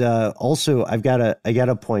 And also, I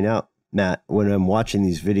gotta point out, Matt, when I'm watching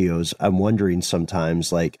these videos, I'm wondering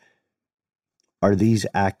sometimes, like, are these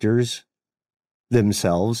actors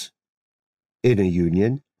themselves in a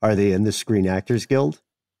union? Are they in the Screen Actors Guild?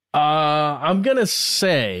 I'm gonna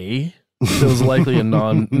say it was likely a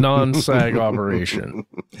non-SAG operation.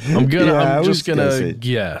 I'm just gonna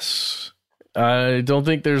guess. I don't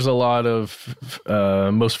think there's a lot of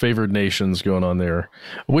most favored nations going on there,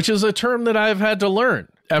 which is a term that I've had to learn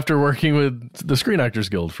after working with the Screen Actors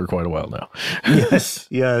Guild for quite a while now. Yes,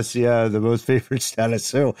 the most favored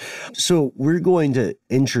status. So we're going to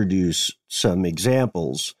introduce some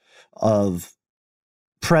examples of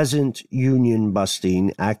present union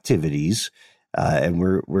busting activities, and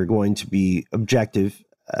we're going to be objective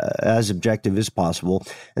as possible,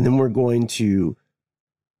 and then we're going to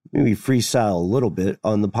maybe freestyle a little bit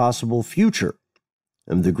on the possible future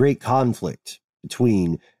of the great conflict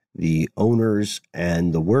between the owners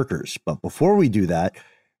and the workers. But before we do that,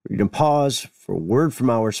 we're going to pause for a word from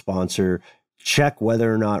our sponsor, check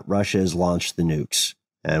whether or not Russia has launched the nukes,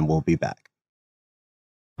 and we'll be back.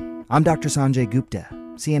 I'm Dr. Sanjay Gupta,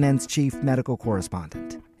 CNN's chief medical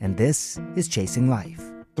correspondent, and this is Chasing Life.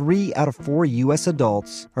 3 out of 4 U.S.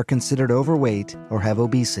 adults are considered overweight or have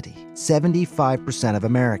obesity. 75% of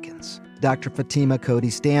Americans. Dr. Fatima Cody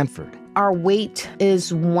Stanford. Our weight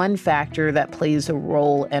is one factor that plays a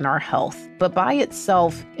role in our health, but by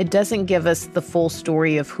itself, it doesn't give us the full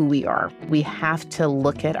story of who we are. We have to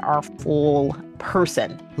look at our full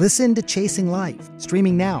person. Listen to Chasing Life,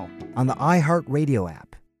 streaming now on the iHeartRadio app.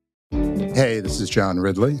 Hey, this is John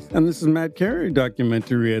Ridley. And this is Matt Carey,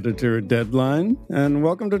 documentary editor at Deadline. And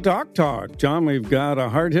welcome to Doc Talk. John, we've got a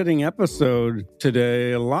hard-hitting episode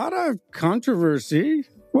today. A lot of controversy.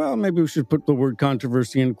 Well, maybe we should put the word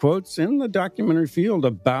controversy in quotes in the documentary field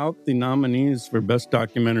about the nominees for Best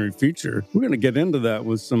Documentary Feature. We're going to get into that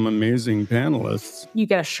with some amazing panelists. You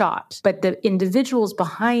get a shot, but the individuals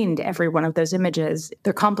behind every one of those images,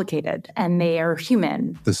 they're complicated and they are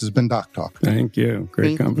human. This has been Doc Talk. Thank you.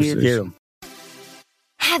 Great conversation. You.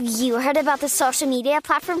 Have you heard about the social media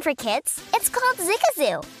platform for kids? It's called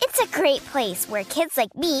Zigazoo. It's a great place where kids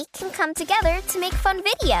like me can come together to make fun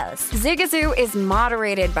videos. Zigazoo is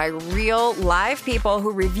moderated by real, live people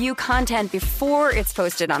who review content before it's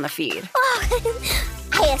posted on the feed. Oh,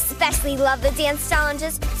 I especially love the dance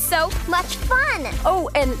challenges. So much fun. Oh,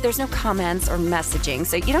 and there's no comments or messaging,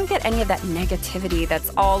 so you don't get any of that negativity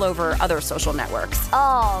that's all over other social networks.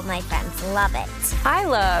 All my friends love it. I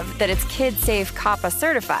love that it's kid-safe COPPA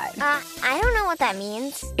certified. I don't know what that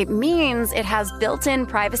means. It means it has built-in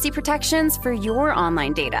privacy protections for your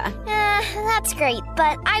online data. That's great,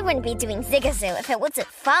 but I wouldn't be doing Zigazoo if it wasn't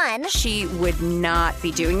fun. She would not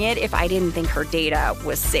be doing it if I didn't think her data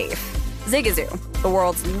was safe. Zigazoo, the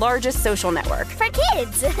world's largest social network. For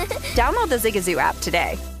kids. Download the Zigazoo app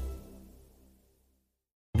today.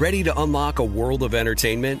 Ready to unlock a world of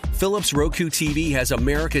entertainment? Philips Roku TV has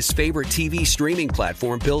America's favorite TV streaming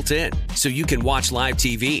platform built in, so you can watch live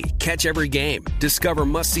TV, catch every game, discover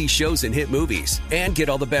must-see shows and hit movies, and get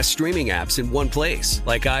all the best streaming apps in one place,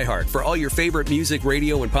 like iHeart for all your favorite music,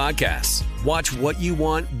 radio, and podcasts. Watch what you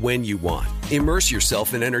want, when you want. Immerse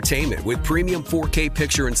yourself in entertainment with premium 4K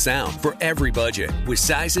picture and sound for every budget, with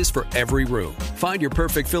sizes for every room. Find your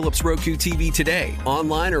perfect Philips Roku TV today,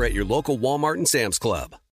 online or at your local Walmart and Sam's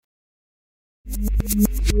Club.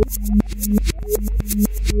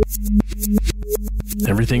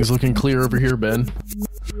 Everything's looking clear over here, Ben.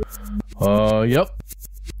 Yep,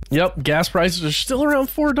 gas prices are still around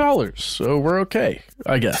 $4, so we're okay,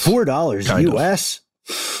 I guess. $4 kind US?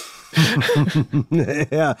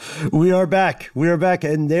 Yeah, we are back.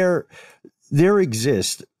 And there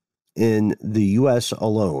exists in the US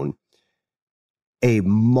alone a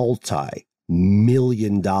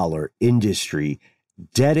multi-million-dollar industry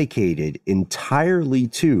dedicated entirely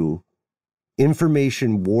to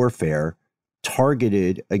information warfare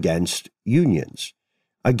targeted against unions.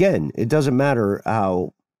 Again, it doesn't matter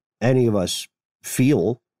how any of us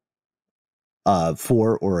feel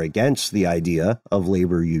for or against the idea of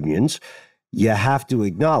labor unions. You have to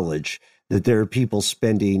acknowledge that there are people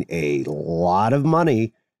spending a lot of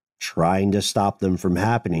money trying to stop them from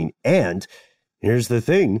happening. And here's the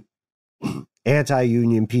thing,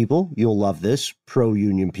 anti-union people, you'll love this.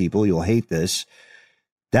 Pro-union people, you'll hate this.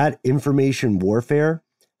 That information warfare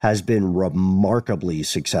has been remarkably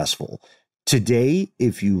successful. Today,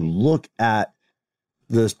 if you look at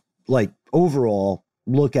the, overall,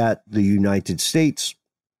 look at the United States,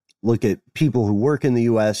 look at people who work in the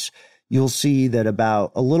U.S., you'll see that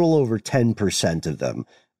about a little over 10% of them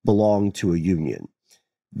belong to a union.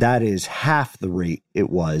 That is half the rate it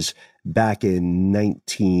was back in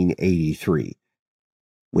 1983,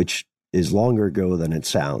 which is longer ago than it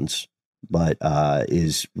sounds, but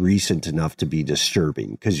is recent enough to be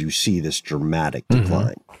disturbing because you see this dramatic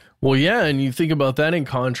decline. Well, yeah, and you think about that in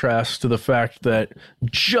contrast to the fact that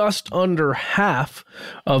just under half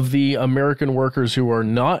of the American workers who are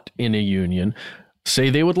not in a union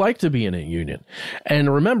say they would like to be in a union.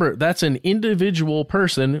 And remember, that's an individual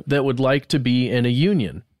person that would like to be in a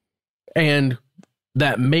union. And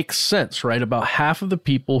that makes sense, right? About half of the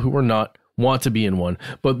people who are not want to be in one.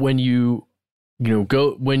 But when you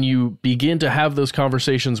begin to have those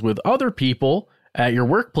conversations with other people at your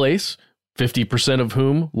workplace, 50% of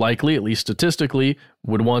whom likely, at least statistically,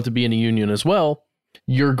 would want to be in a union as well,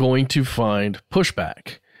 you're going to find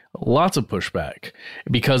pushback, lots of pushback,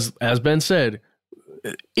 because as Ben said,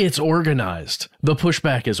 it's organized. The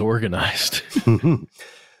pushback is organized.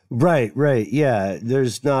 Right. Yeah.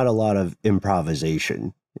 There's not a lot of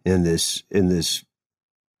improvisation in this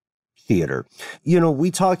theater. We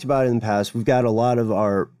talked about it in the past. We've got a lot of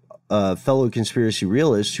our fellow conspiracy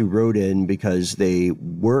realists who wrote in because they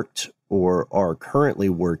worked or are currently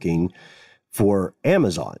working for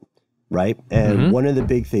Amazon, right? And one of the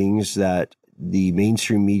big things that the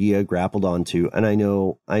mainstream media grappled onto, and I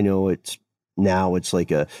know it's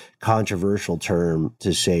like a controversial term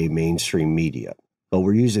to say mainstream media, but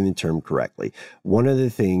we're using the term correctly. One of the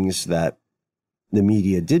things that the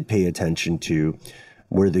media did pay attention to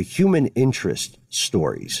were the human interest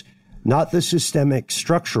stories, not the systemic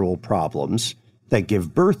structural problems that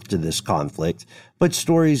give birth to this conflict, but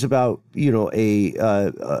stories about,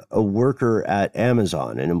 a worker at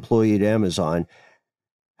Amazon, an employee at Amazon,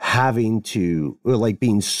 having to,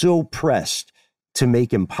 being so pressed to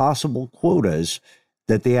make impossible quotas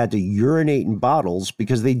that they had to urinate in bottles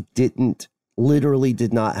because they literally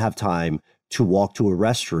did not have time to walk to a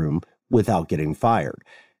restroom without getting fired.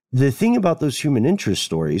 The thing about those human interest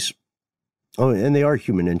stories, and they are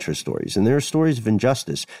human interest stories, and they're stories of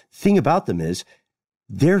injustice. The thing about them is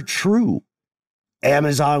they're true.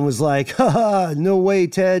 Amazon was like, haha, no way,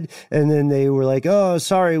 Ted. And then they were like, oh,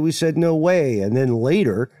 sorry, we said no way. And then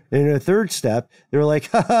later, in a third step, they were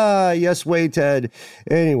like, haha, yes way, Ted.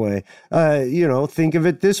 Anyway, think of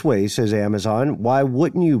it this way, says Amazon. Why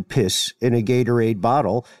wouldn't you piss in a Gatorade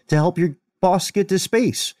bottle to help your boss get to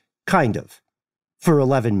space? Kind of. For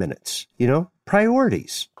 11 minutes,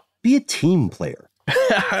 priorities. Be a team player.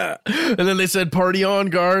 And then they said, party on,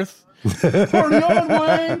 Garth. Party on,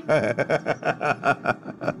 Wayne.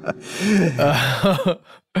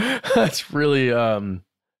 That's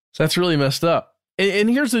really messed up. And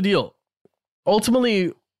here's the deal.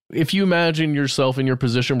 Ultimately, if you imagine yourself in your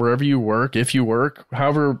position wherever you work, if you work,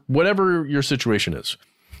 however, whatever your situation is,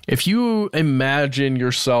 if you imagine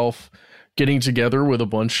yourself getting together with a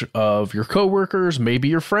bunch of your coworkers, maybe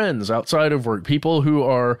your friends outside of work, people who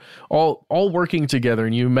are all working together,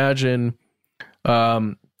 and you imagine,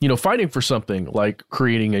 fighting for something like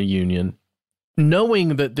creating a union,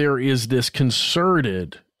 knowing that there is this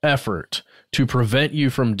concerted effort to prevent you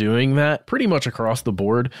from doing that pretty much across the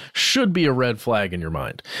board should be a red flag in your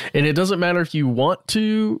mind. And it doesn't matter if you want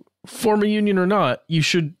to form a union or not. You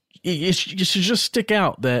should just stick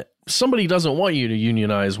out that somebody doesn't want you to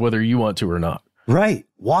unionize whether you want to or not. Right.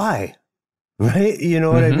 Why? Right. You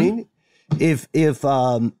know what I mean? If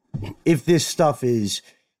this stuff is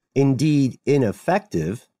indeed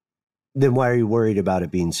ineffective, then why are you worried about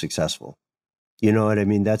it being successful? You know what I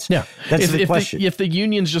mean? That's the question. If the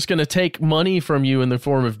union's just going to take money from you in the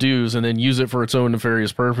form of dues and then use it for its own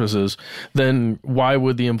nefarious purposes, then why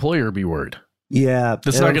would the employer be worried? Yeah.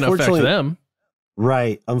 That's not going to affect them.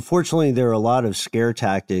 Right. Unfortunately, there are a lot of scare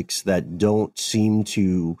tactics that don't seem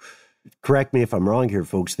to, correct me if I'm wrong here,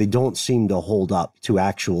 folks, they don't seem to hold up to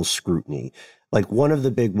actual scrutiny. Like one of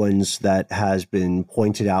the big ones that has been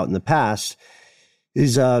pointed out in the past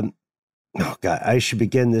is, I should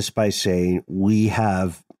begin this by saying we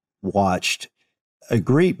have watched a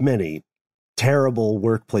great many terrible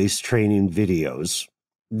workplace training videos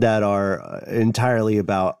that are entirely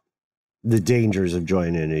about the dangers of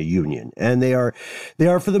joining a union. And they are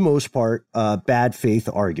for the most part, bad faith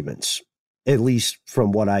arguments, at least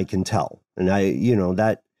from what I can tell. And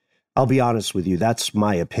I'll be honest with you, that's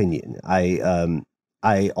my opinion. I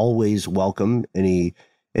always welcome any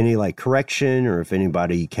like correction, or if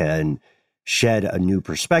anybody can shed a new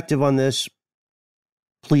perspective on this,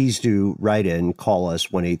 please do write in, call us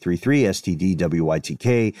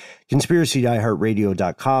 1-833-STD-WYTK,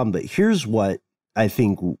 conspiracy.iheartradio.com. But here's what I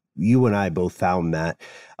think you and I both found, Matt.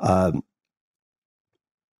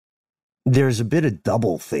 There's a bit of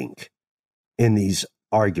doublethink in these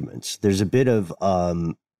arguments. There's a bit of,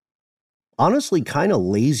 honestly, kind of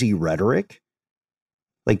lazy rhetoric.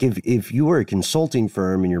 Like if you are a consulting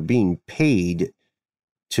firm and you're being paid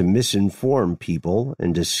to misinform people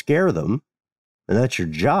and to scare them, and that's your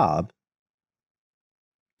job,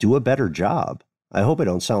 do a better job. I hope I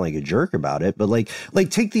don't sound like a jerk about it, but like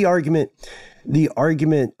take the argument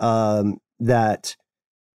that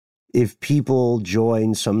if people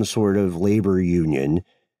join some sort of labor union,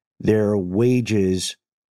 their wages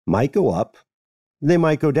might go up, they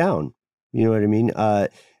might go down. You know what I mean?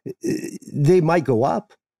 They might go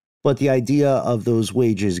up, but the idea of those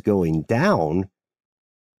wages going down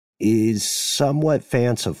is somewhat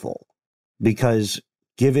fanciful, because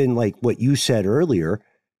given like what you said earlier,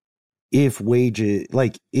 if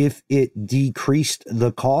it decreased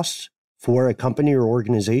the costs for a company or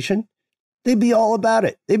organization, they'd be all about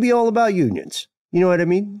it. They'd be all about unions. You know what I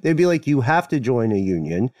mean? They'd be like, you have to join a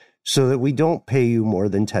union so that we don't pay you more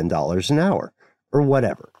than $10 an hour or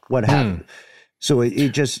whatever, what have you. So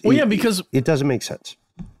it doesn't make sense.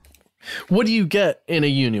 What do you get in a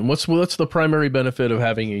union? What's the primary benefit of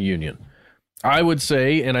having a union? I would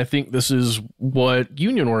say, and I think this is what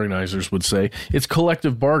union organizers would say, it's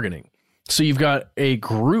collective bargaining. So you've got a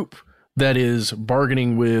group that is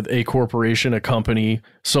bargaining with a corporation, a company,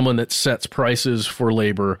 someone that sets prices for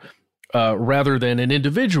labor, rather than an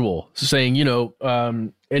individual saying,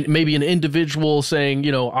 and maybe an individual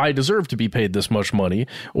saying, I deserve to be paid this much money,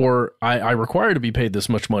 or I require to be paid this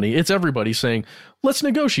much money. It's everybody saying, let's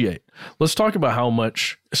negotiate. Let's talk about how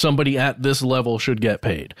much somebody at this level should get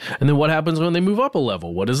paid. And then what happens when they move up a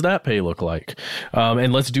level? What does that pay look like?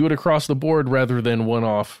 And let's do it across the board rather than one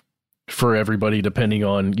off for everybody, depending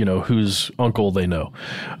on, whose uncle they know,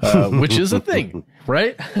 which is a thing,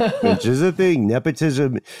 right? Which is a thing.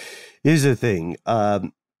 Nepotism is a thing.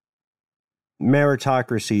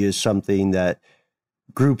 Meritocracy is something that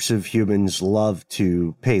groups of humans love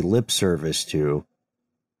to pay lip service to,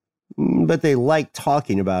 but they like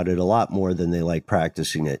talking about it a lot more than they like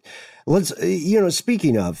practicing it.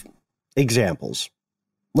 Speaking of examples,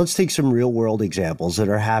 let's take some real world examples that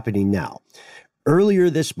are happening now. Earlier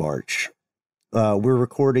this March, we're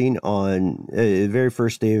recording on the very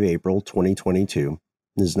first day of April, 2022.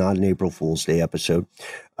 This is not an April Fool's Day episode.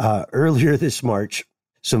 Earlier this March,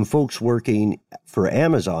 some folks working for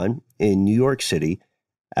Amazon in New York City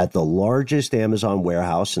at the largest Amazon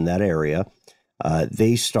warehouse in that area,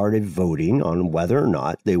 they started voting on whether or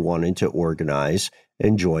not they wanted to organize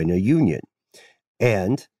and join a union.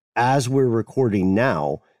 And as we're recording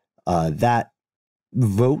now, that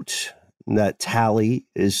vote, that tally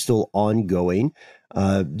is still ongoing.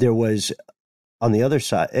 There was on the other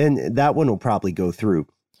side, and that one will probably go through.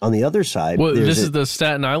 On the other side, this is the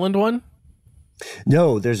Staten Island one?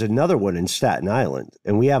 No, there's another one in Staten Island,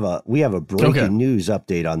 and we have a breaking news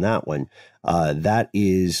update on that one. That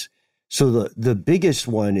is, so the biggest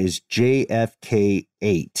one is JFK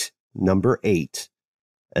 8, number 8,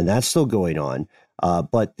 and that's still going on.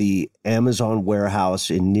 But the Amazon warehouse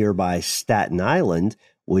in nearby Staten Island,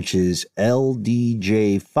 which is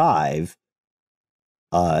LDJ 5,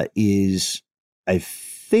 is, I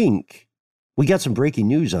think, we got some breaking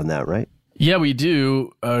news on that, right? Yeah, we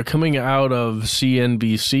do. Coming out of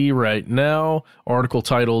CNBC right now, article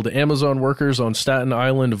titled "Amazon Workers on Staten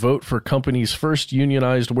Island Vote for Company's First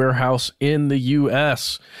Unionized Warehouse in the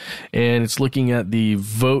U.S." And it's looking at the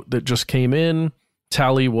vote that just came in.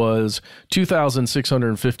 Tally was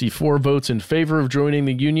 2,654 votes in favor of joining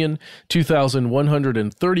the union,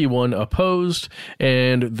 2,131 opposed,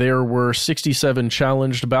 and there were 67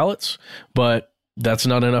 challenged ballots, but that's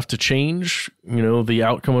not enough to change, the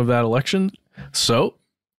outcome of that election. So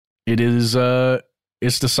it is,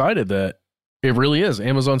 it's decided that it really is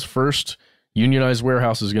Amazon's first unionized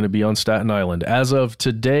warehouse is going to be on Staten Island as of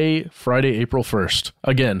today, Friday, April 1st.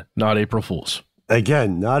 Again, not April Fools.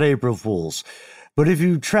 But if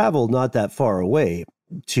you travel not that far away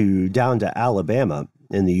down to Alabama,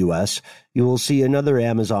 in the U.S., you will see another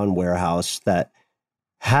Amazon warehouse that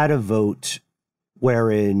had a vote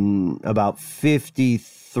wherein about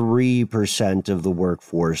 53% of the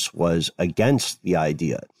workforce was against the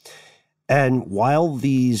idea. And while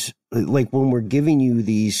these, like when we're giving you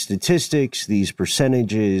these statistics, these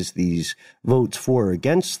percentages, these votes for or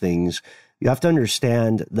against things, you have to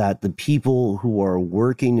understand that the people who are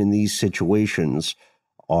working in these situations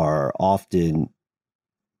are often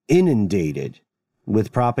inundated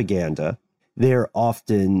with propaganda. They're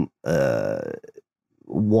often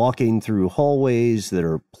walking through hallways that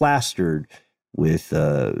are plastered with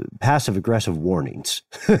passive-aggressive warnings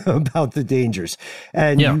about the dangers.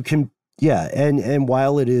 And you can, and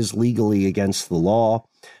while it is legally against the law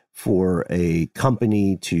for a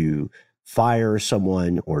company to fire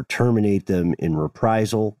someone or terminate them in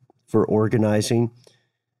reprisal for organizing,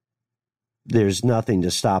 there's nothing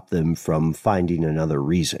to stop them from finding another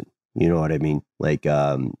reason. You know what I mean? Like,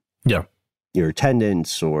 your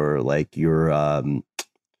attendance or like your,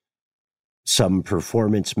 some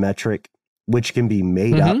performance metric, which can be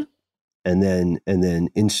made up and then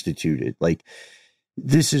instituted. Like,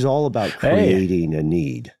 this is all about creating a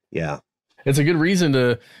need. Yeah. It's a good reason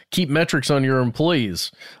to keep metrics on your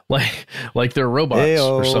employees, like they're robots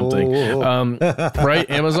or something, right?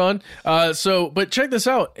 Amazon. But check this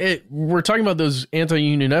out. We're talking about those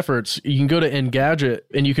anti-union efforts. You can go to Engadget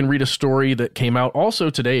and you can read a story that came out also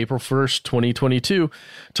today, April 1st, 2022,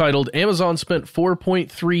 titled "Amazon Spent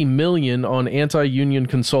 $4.3 million on Anti-Union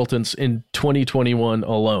Consultants in 2021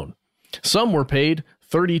 Alone. Some were paid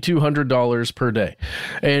 $3,200 per day."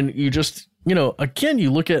 And you just, again, you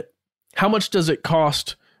look at how much does it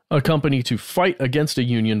cost a company to fight against a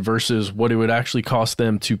union versus what it would actually cost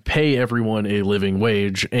them to pay everyone a living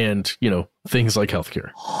wage and, things like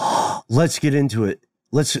healthcare. Let's get into it.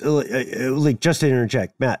 Let's just to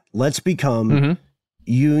interject, Matt, let's become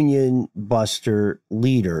union buster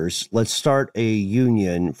leaders. Let's start a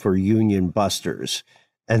union for union busters.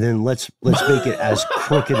 And then let's make it as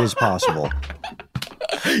crooked as possible.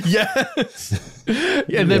 Yes.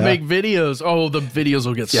 And then make videos. Oh, the videos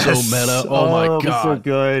will get so meta. Oh my God. So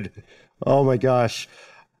good. Oh my gosh.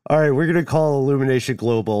 All right. We're going to call Illumination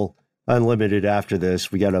Global Unlimited after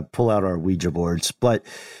this. We got to pull out our Ouija boards, but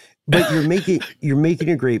you're making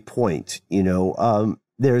a great point.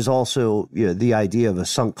 There's also the idea of a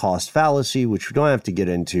sunk cost fallacy, which we don't have to get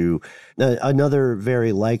into. Another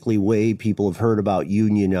very likely way people have heard about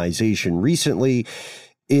unionization recently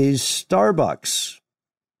is Starbucks.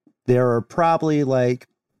 There are probably like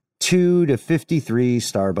 2 to 53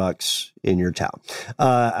 Starbucks in your town.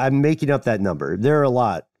 I'm making up that number. There are a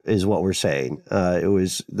lot, is what we're saying. It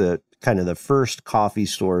was the kind of the first coffee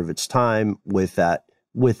store of its time with that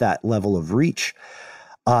level of reach.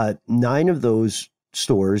 9 of those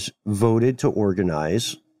stores voted to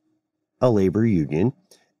organize a labor union,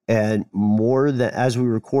 and as we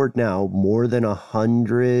record now, more than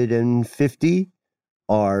 150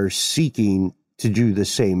 are seeking to do the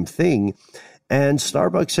same thing. And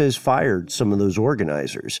Starbucks has fired some of those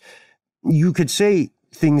organizers. You could say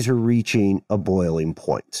things are reaching a boiling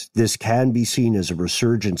point. This can be seen as a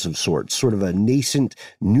resurgence of sorts, sort of a nascent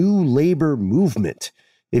new labor movement,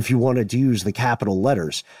 if you wanted to use the capital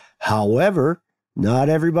letters. However, not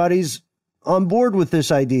everybody's on board with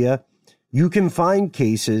this idea. You can find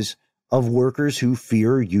cases of workers who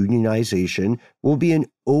fear unionization will be an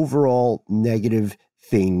overall negative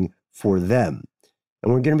thing for them.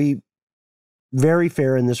 And we're going to be very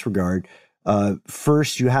fair in this regard.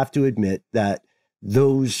 First, you have to admit that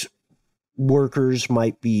those workers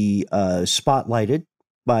might be spotlighted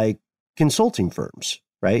by consulting firms,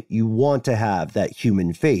 right? You want to have that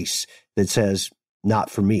human face that says, not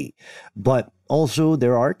for me. But also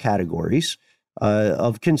there are categories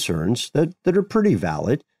of concerns that are pretty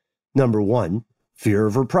valid. Number one, fear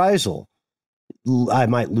of reprisal. I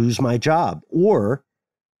might lose my job, or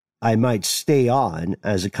I might stay on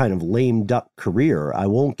as a kind of lame duck career. I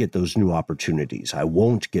won't get those new opportunities. I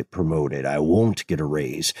won't get promoted. I won't get a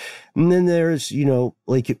raise. And then there's,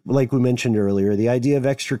 like we mentioned earlier, the idea of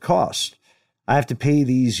extra cost. I have to pay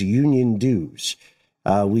these union dues.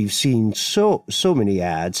 We've seen so many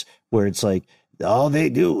ads where it's like, all they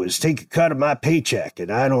do is take a cut of my paycheck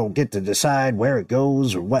and I don't get to decide where it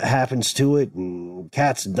goes or what happens to it, and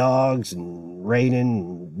cats and dogs and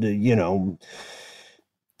raining,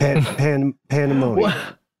 pandemonium.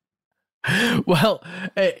 Well,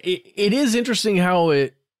 it is interesting how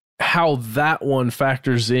how that one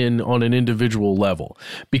factors in on an individual level,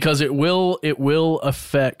 because it will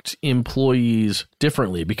affect employees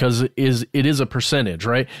differently, because it is a percentage,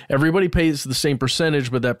 right? Everybody pays the same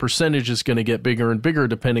percentage, but that percentage is going to get bigger and bigger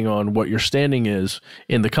depending on what your standing is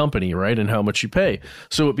in the company, right? And how much you pay.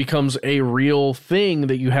 So it becomes a real thing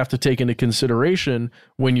that you have to take into consideration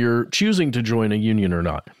when you're choosing to join a union or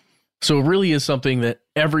not. So it really is something that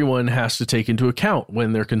everyone has to take into account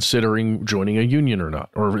when they're considering joining a union or not,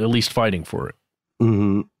 or at least fighting for it.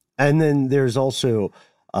 Mm-hmm. And then there's also,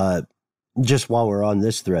 just while we're on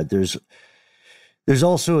this thread, there's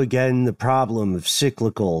also, again, the problem of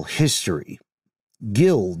cyclical history.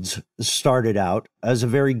 Guilds started out as a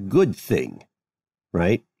very good thing,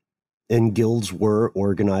 right? And guilds were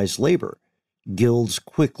organized labor. Guilds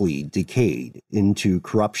quickly decayed into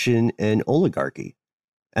corruption and oligarchy.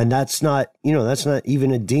 And that's not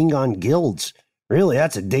even a ding on guilds. Really,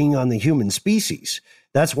 that's a ding on the human species.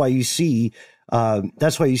 That's why you see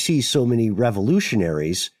so many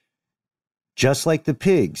revolutionaries, just like the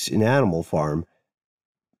pigs in Animal Farm,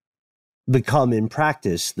 become in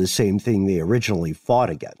practice the same thing they originally fought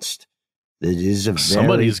against. It is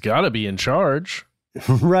somebody's got to be in charge,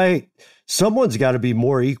 right? Someone's got to be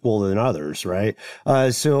more equal than others, right?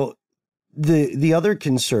 So the other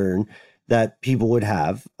concern that people would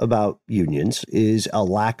have about unions is a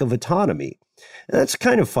lack of autonomy. And that's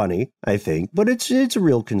kind of funny, I think, but it's a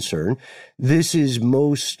real concern. This is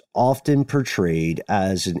most often portrayed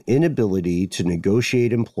as an inability to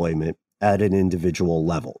negotiate employment at an individual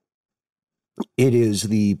level. It is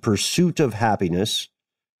the pursuit of happiness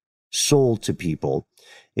sold to people.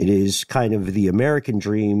 It is kind of the American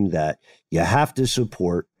dream that you have to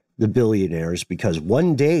support the billionaires because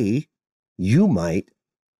one day you might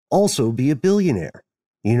also be a billionaire.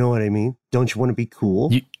 You know what I mean? Don't you want to be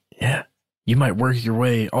cool? You might work your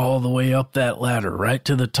way all the way up that ladder right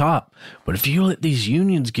to the top. But if you let these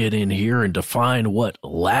unions get in here and define what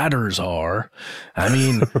ladders are, I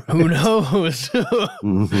mean, who knows?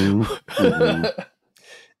 Mm-hmm. Mm-hmm.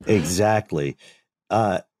 Exactly.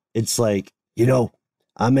 It's like,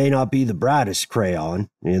 I may not be the brightest crayon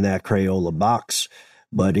in that Crayola box,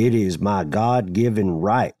 but it is my God-given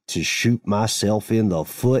right to shoot myself in the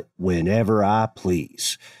foot whenever I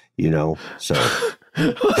please, so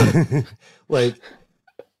like,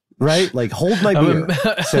 right? Like, hold my beer,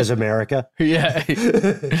 says America. Yeah.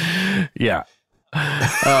 Yeah.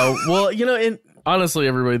 Well, and honestly,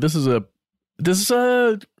 everybody, this is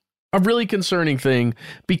a really concerning thing,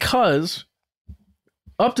 because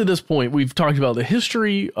up to this point, we've talked about the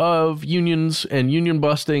history of unions and union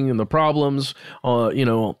busting and the problems,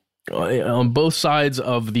 on both sides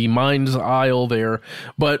of the mind's aisle there.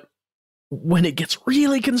 But when it gets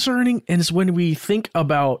really concerning, and it's when we think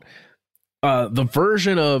about the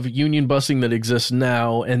version of union busting that exists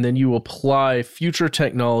now, and then you apply future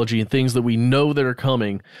technology and things that we know that are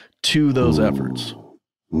coming to those efforts.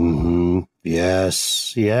 Mm-hmm.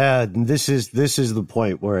 Yes. Yeah. This is the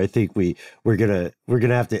point where I think we're gonna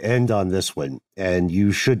have to end on this one, and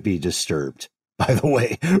you should be disturbed, by the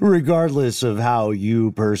way, regardless of how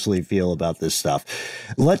you personally feel about this stuff.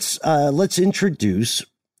 Let's introduce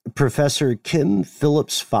Professor Kim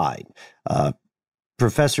Phillips-Fine.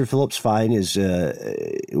 Professor Phillips-Fine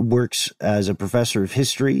works as a professor of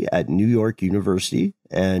history at New York University,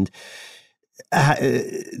 and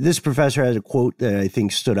this professor has a quote that I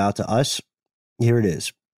think stood out to us. Here it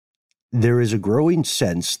is. There is a growing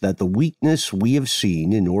sense that the weakness we have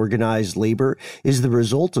seen in organized labor is the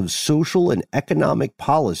result of social and economic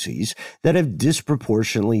policies that have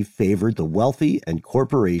disproportionately favored the wealthy and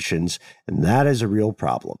corporations, and that is a real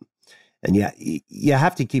problem. And yet, you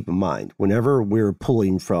have to keep in mind, whenever we're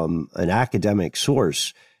pulling from an academic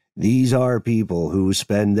source, these are people who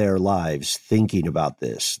spend their lives thinking about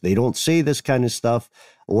this. They don't say this kind of stuff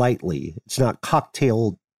lightly. It's not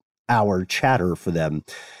cocktail hour chatter for them.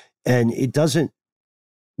 And it doesn't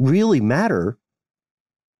really matter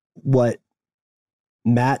what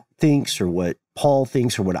Matt thinks or what Paul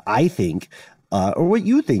thinks or what I think or what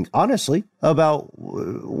you think, honestly, about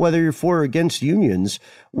whether you're for or against unions.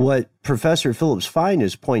 What Professor Phillips-Fine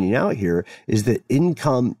is pointing out here is that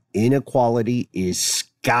income inequality is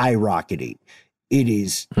skyrocketing. It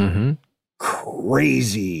is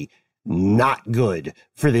crazy, not good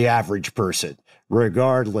for the average person,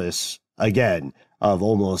 regardless, again, of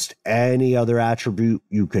almost any other attribute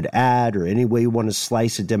you could add or any way you want to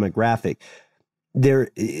slice a demographic.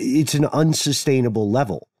 It's an unsustainable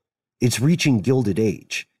level. It's reaching Gilded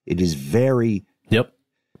Age. It is very,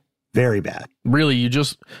 very bad. Really, you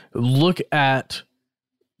just look at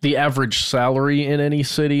the average salary in any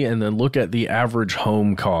city and then look at the average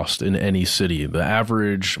home cost in any city, the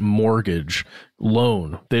average mortgage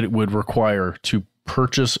loan that it would require to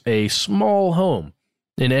purchase a small home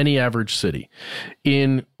in any average city.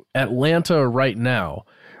 In Atlanta right now,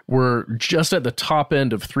 we're just at the top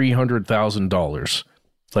end of $300,000,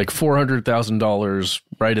 like $400,000,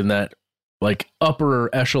 right in that like upper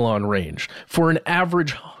echelon range for an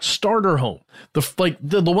average starter home.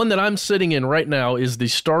 The one that I'm sitting in right now is the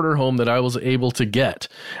starter home that I was able to get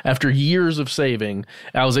after years of saving.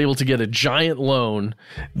 I was able to get a giant loan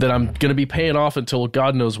that I'm going to be paying off until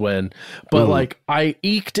God knows when. But like I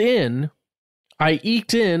eked in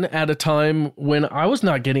at a time when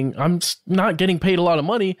I'm not getting paid a lot of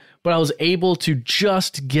money, but I was able to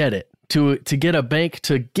just get it. To get a bank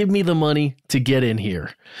to give me the money to get in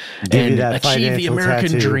here and achieve the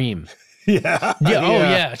American dream.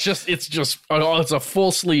 Yeah. It's a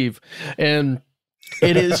full sleeve. And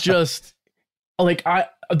it is just like,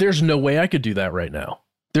 there's no way I could do that right now.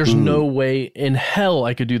 There's no way in hell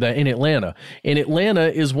I could do that in Atlanta. And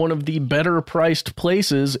Atlanta is one of the better priced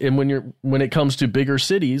places. And when it comes to bigger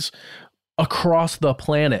cities across the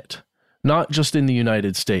planet, not just in the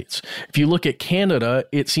United States. If you look at Canada,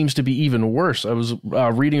 it seems to be even worse. I was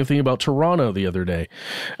reading a thing about Toronto the other day.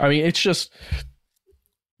 I mean, it's just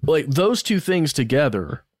like those two things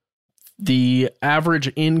together, the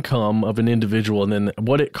average income of an individual and then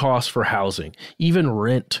what it costs for housing, even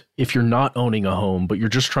rent, if you're not owning a home, but you're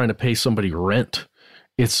just trying to pay somebody rent,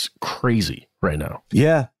 it's crazy right now.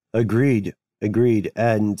 Yeah, agreed.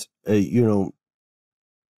 And,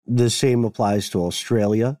 the same applies to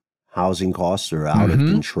Australia. Housing costs are out of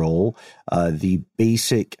control. The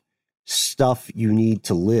basic stuff you need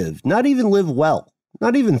to live, not even live well,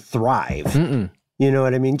 not even thrive. You know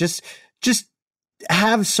what I mean? Just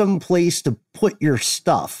have some place to put your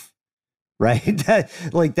stuff, right?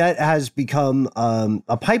 That has become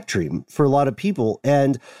a pipe dream for a lot of people.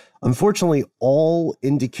 And unfortunately, all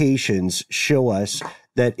indications show us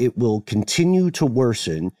that it will continue to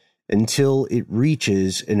worsen until it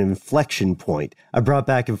reaches an inflection point. I brought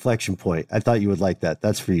back inflection point. I thought you would like that.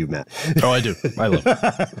 That's for you, Matt. Oh, I do. I love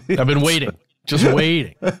it. I've been waiting. Just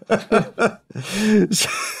waiting.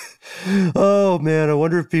 Oh, man. I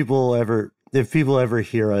wonder if people ever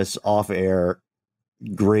hear us off air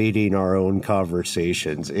grading our own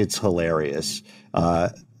conversations. It's hilarious.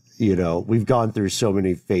 We've gone through so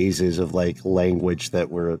many phases of like language that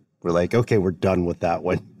we're like, okay, we're done with that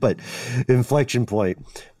one. But inflection point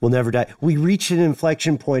will never die. We reached an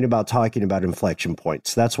inflection point about talking about inflection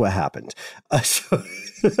points. That's what happened. So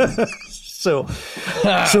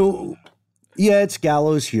yeah, it's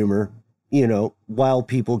gallows humor. While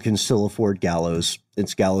people can still afford gallows,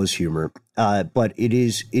 it's gallows humor. But it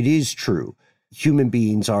is true. Human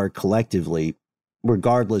beings are collectively,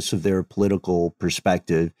 regardless of their political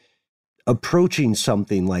perspective, approaching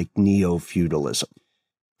something like neo-feudalism.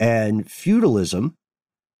 And feudalism,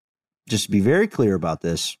 just to be very clear about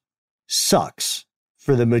this, sucks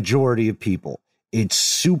for the majority of people. It's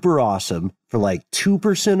super awesome for like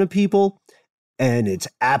 2% of people, and it's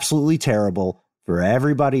absolutely terrible for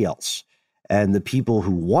everybody else. And the people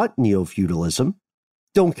who want neo-feudalism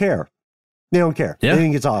don't care. They don't care. Yeah. They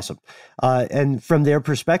think it's awesome. And from their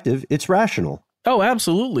perspective, it's rational. Oh,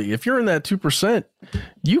 absolutely. If you're in that 2%,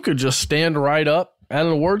 you could just stand right up at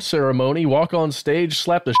an award ceremony, walk on stage,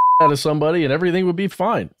 slap the shit out of somebody, and everything would be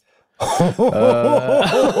fine. I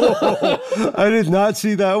did not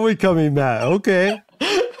see that one coming, Matt. Okay.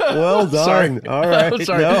 Well done. Sorry. All right.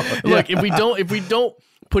 Sorry. No, Look, if we don't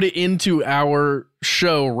put it into our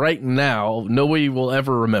show right now, nobody will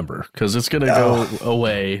ever remember because it's going to go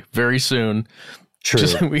away very soon.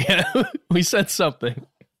 True. We said something.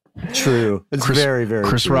 True. It's very, very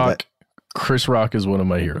Chris true. Rock. Chris Rock is one of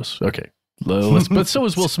my heroes. Okay. But so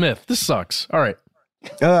is Will Smith. This sucks. All right.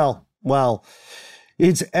 Well,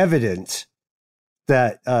 it's evident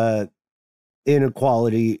that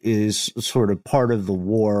inequality is sort of part of the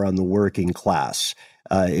war on the working class.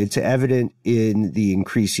 It's evident in the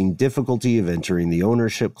increasing difficulty of entering the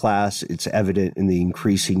ownership class. It's evident in the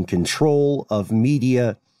increasing control of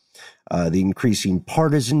media, the increasing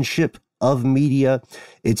partisanship of media.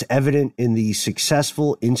 It's evident in the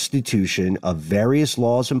successful institution of various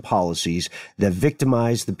laws and policies that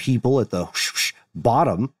victimize the people at the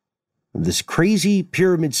bottom of this crazy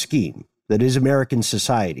pyramid scheme that is American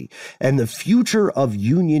society. And the future of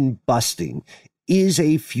union busting is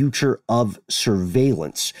a future of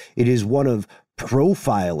surveillance. It is one of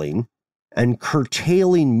profiling and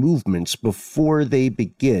curtailing movements before they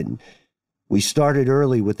begin. We started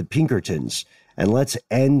early with the Pinkertons, and let's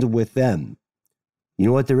end with them. You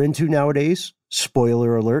know what they're into nowadays?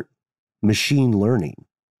 Spoiler alert, machine learning,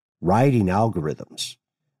 writing algorithms,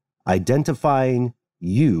 identifying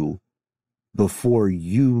you before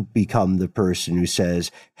you become the person who says,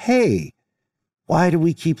 hey, why do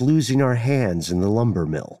we keep losing our hands in the lumber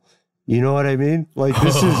mill? You know what I mean? Like,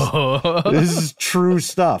 this is true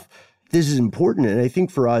stuff. This is important. And I think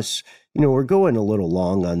for us, we're going a little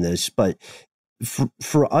long on this, but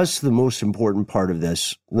for us, the most important part of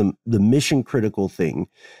this, the mission critical thing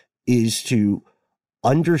is to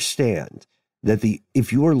understand that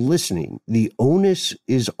if you are listening, the onus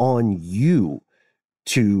is on you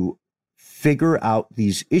to figure out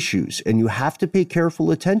these issues. And you have to pay careful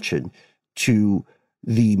attention to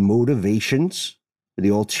the motivations, the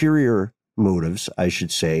ulterior motives, I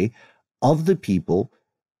should say, of the people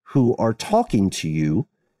who are talking to you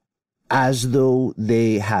as though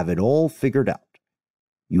they have it all figured out.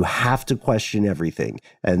 You have to question everything.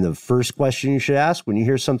 And the first question you should ask when you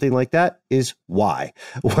hear something like that is why?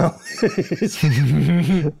 Well,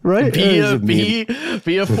 right? Be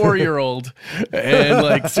a 4-year-old.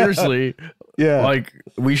 And seriously, yeah,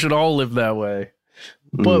 we should all live that way.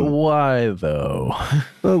 But why though?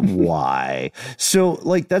 But why? So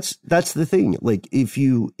that's the thing. If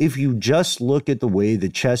you just look at the way the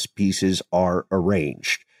chess pieces are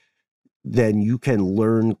arranged, then you can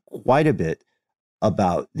learn quite a bit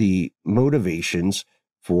about the motivations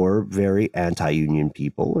for very anti-union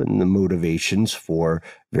people and the motivations for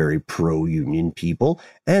very pro-union people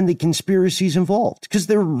and the conspiracies involved, because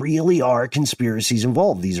there really are conspiracies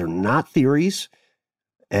involved. These are not theories,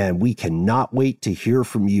 and we cannot wait to hear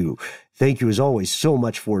from you. Thank you, as always, so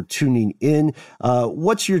much for tuning in.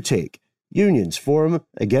 What's your take? Unions, for them,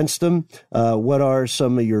 against them? What are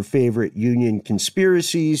some of your favorite union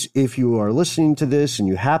conspiracies? If you are listening to this and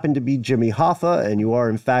you happen to be Jimmy Hoffa and you are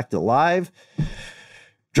in fact alive,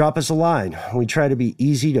 drop us a line. We try to be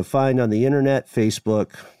easy to find on the internet.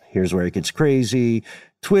 Facebook, here's where it gets crazy.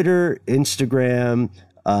 Twitter, Instagram,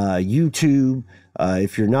 YouTube.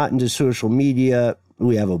 If you're not into social media,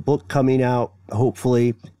 we have a book coming out,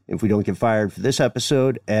 hopefully, if we don't get fired for this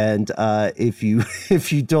episode. And if you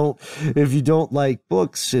don't like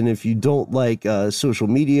books and if you don't like social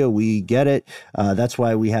media, we get it. That's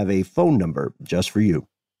why we have a phone number just for you.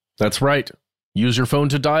 That's right. Use your phone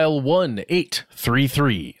to dial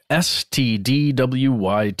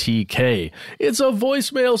 1-833-STDWYTK. It's a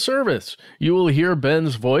voicemail service. You will hear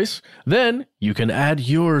Ben's voice. Then you can add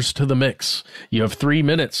yours to the mix. You have 3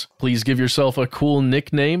 minutes. Please give yourself a cool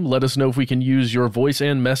nickname. Let us know if we can use your voice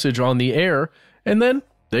and message on the air. And then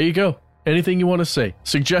there you go. Anything you want to say.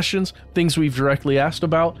 Suggestions, things we've directly asked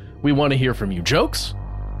about. We want to hear from you. Jokes?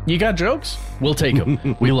 You got jokes? We'll take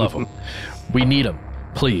them. We love them. We need them.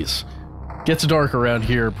 Please. Gets dark around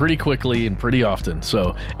here pretty quickly and pretty often,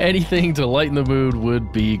 so anything to lighten the mood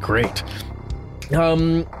would be great.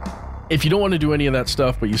 If you don't want to do any of that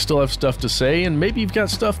stuff, but you still have stuff to say, and maybe you've got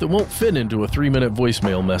stuff that won't fit into a 3-minute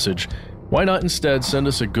voicemail message, why not instead send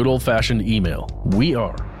us a good old-fashioned email? We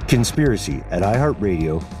are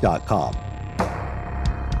conspiracy@iheartradio.com.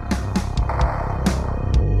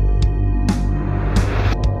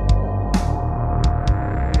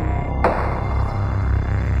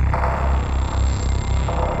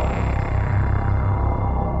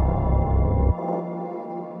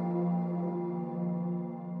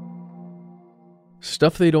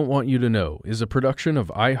 Stuff They Don't Want You to Know is a production of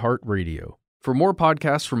iHeartRadio. For more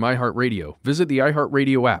podcasts from iHeartRadio, visit the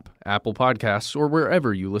iHeartRadio app, Apple Podcasts, or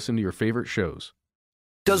wherever you listen to your favorite shows.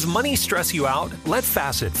 Does money stress you out? Let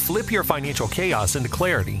Facet flip your financial chaos into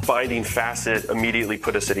clarity. Finding Facet immediately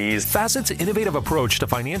put us at ease. Facet's innovative approach to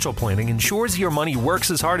financial planning ensures your money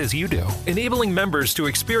works as hard as you do, enabling members to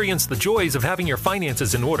experience the joys of having your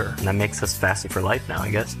finances in order. And that makes us Facet for life now,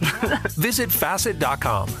 I guess. Visit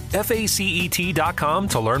Facet.com, FACET.com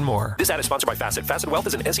to learn more. This ad is sponsored by Facet. Facet Wealth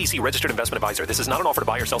is an SEC registered investment advisor. This is not an offer to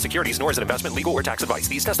buy or sell securities, nor is it investment, legal, or tax advice.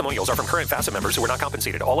 These testimonials are from current Facet members who are not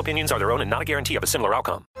compensated. All opinions are their own and not a guarantee of a similar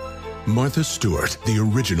outcome. Martha Stewart, the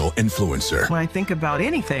original influencer. When I think about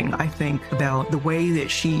anything, I think about the way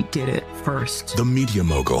that she did it first. The media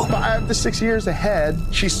mogul. 5 to 6 years ahead,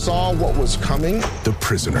 she saw what was coming. The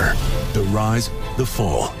prisoner. The rise, the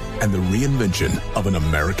fall, and the reinvention of an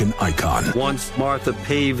American icon. Once Martha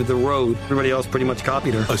paved the road, everybody else pretty much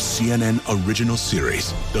copied her. A CNN original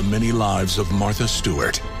series, The Many Lives of Martha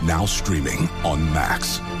Stewart, now streaming on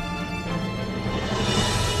Max.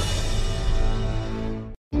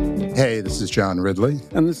 Hey, this is John Ridley.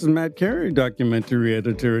 And this is Matt Carey, documentary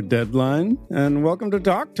editor at Deadline. And welcome to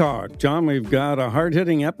Talk Talk. John, we've got a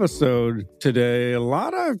hard-hitting episode today. A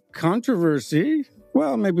lot of controversy.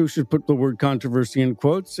 Well, maybe we should put the word controversy in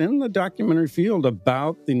quotes in the documentary field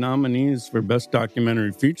about the nominees for Best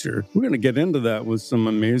Documentary Feature. We're going to get into that with some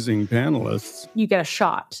amazing panelists. You get a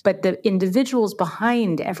shot, but the individuals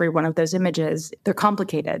behind every one of those images, they're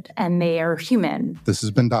complicated and they are human. This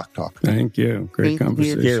has been Doc Talk. Thank you. Great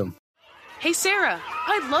conversation. You. Hey, Sarah,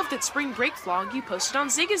 I love that spring break vlog you posted on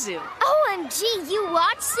Zigazoo. OMG, you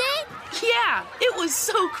watched it? Yeah, it was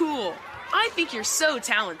so cool. I think you're so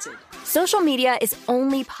talented. Social media is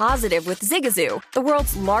only positive with Zigazoo, the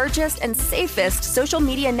world's largest and safest social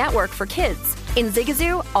media network for kids. In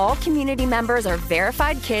Zigazoo, all community members are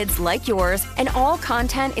verified kids like yours, and all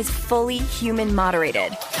content is fully human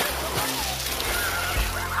moderated.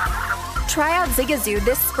 Try out Zigazoo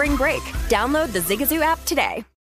this spring break. Download the Zigazoo app today.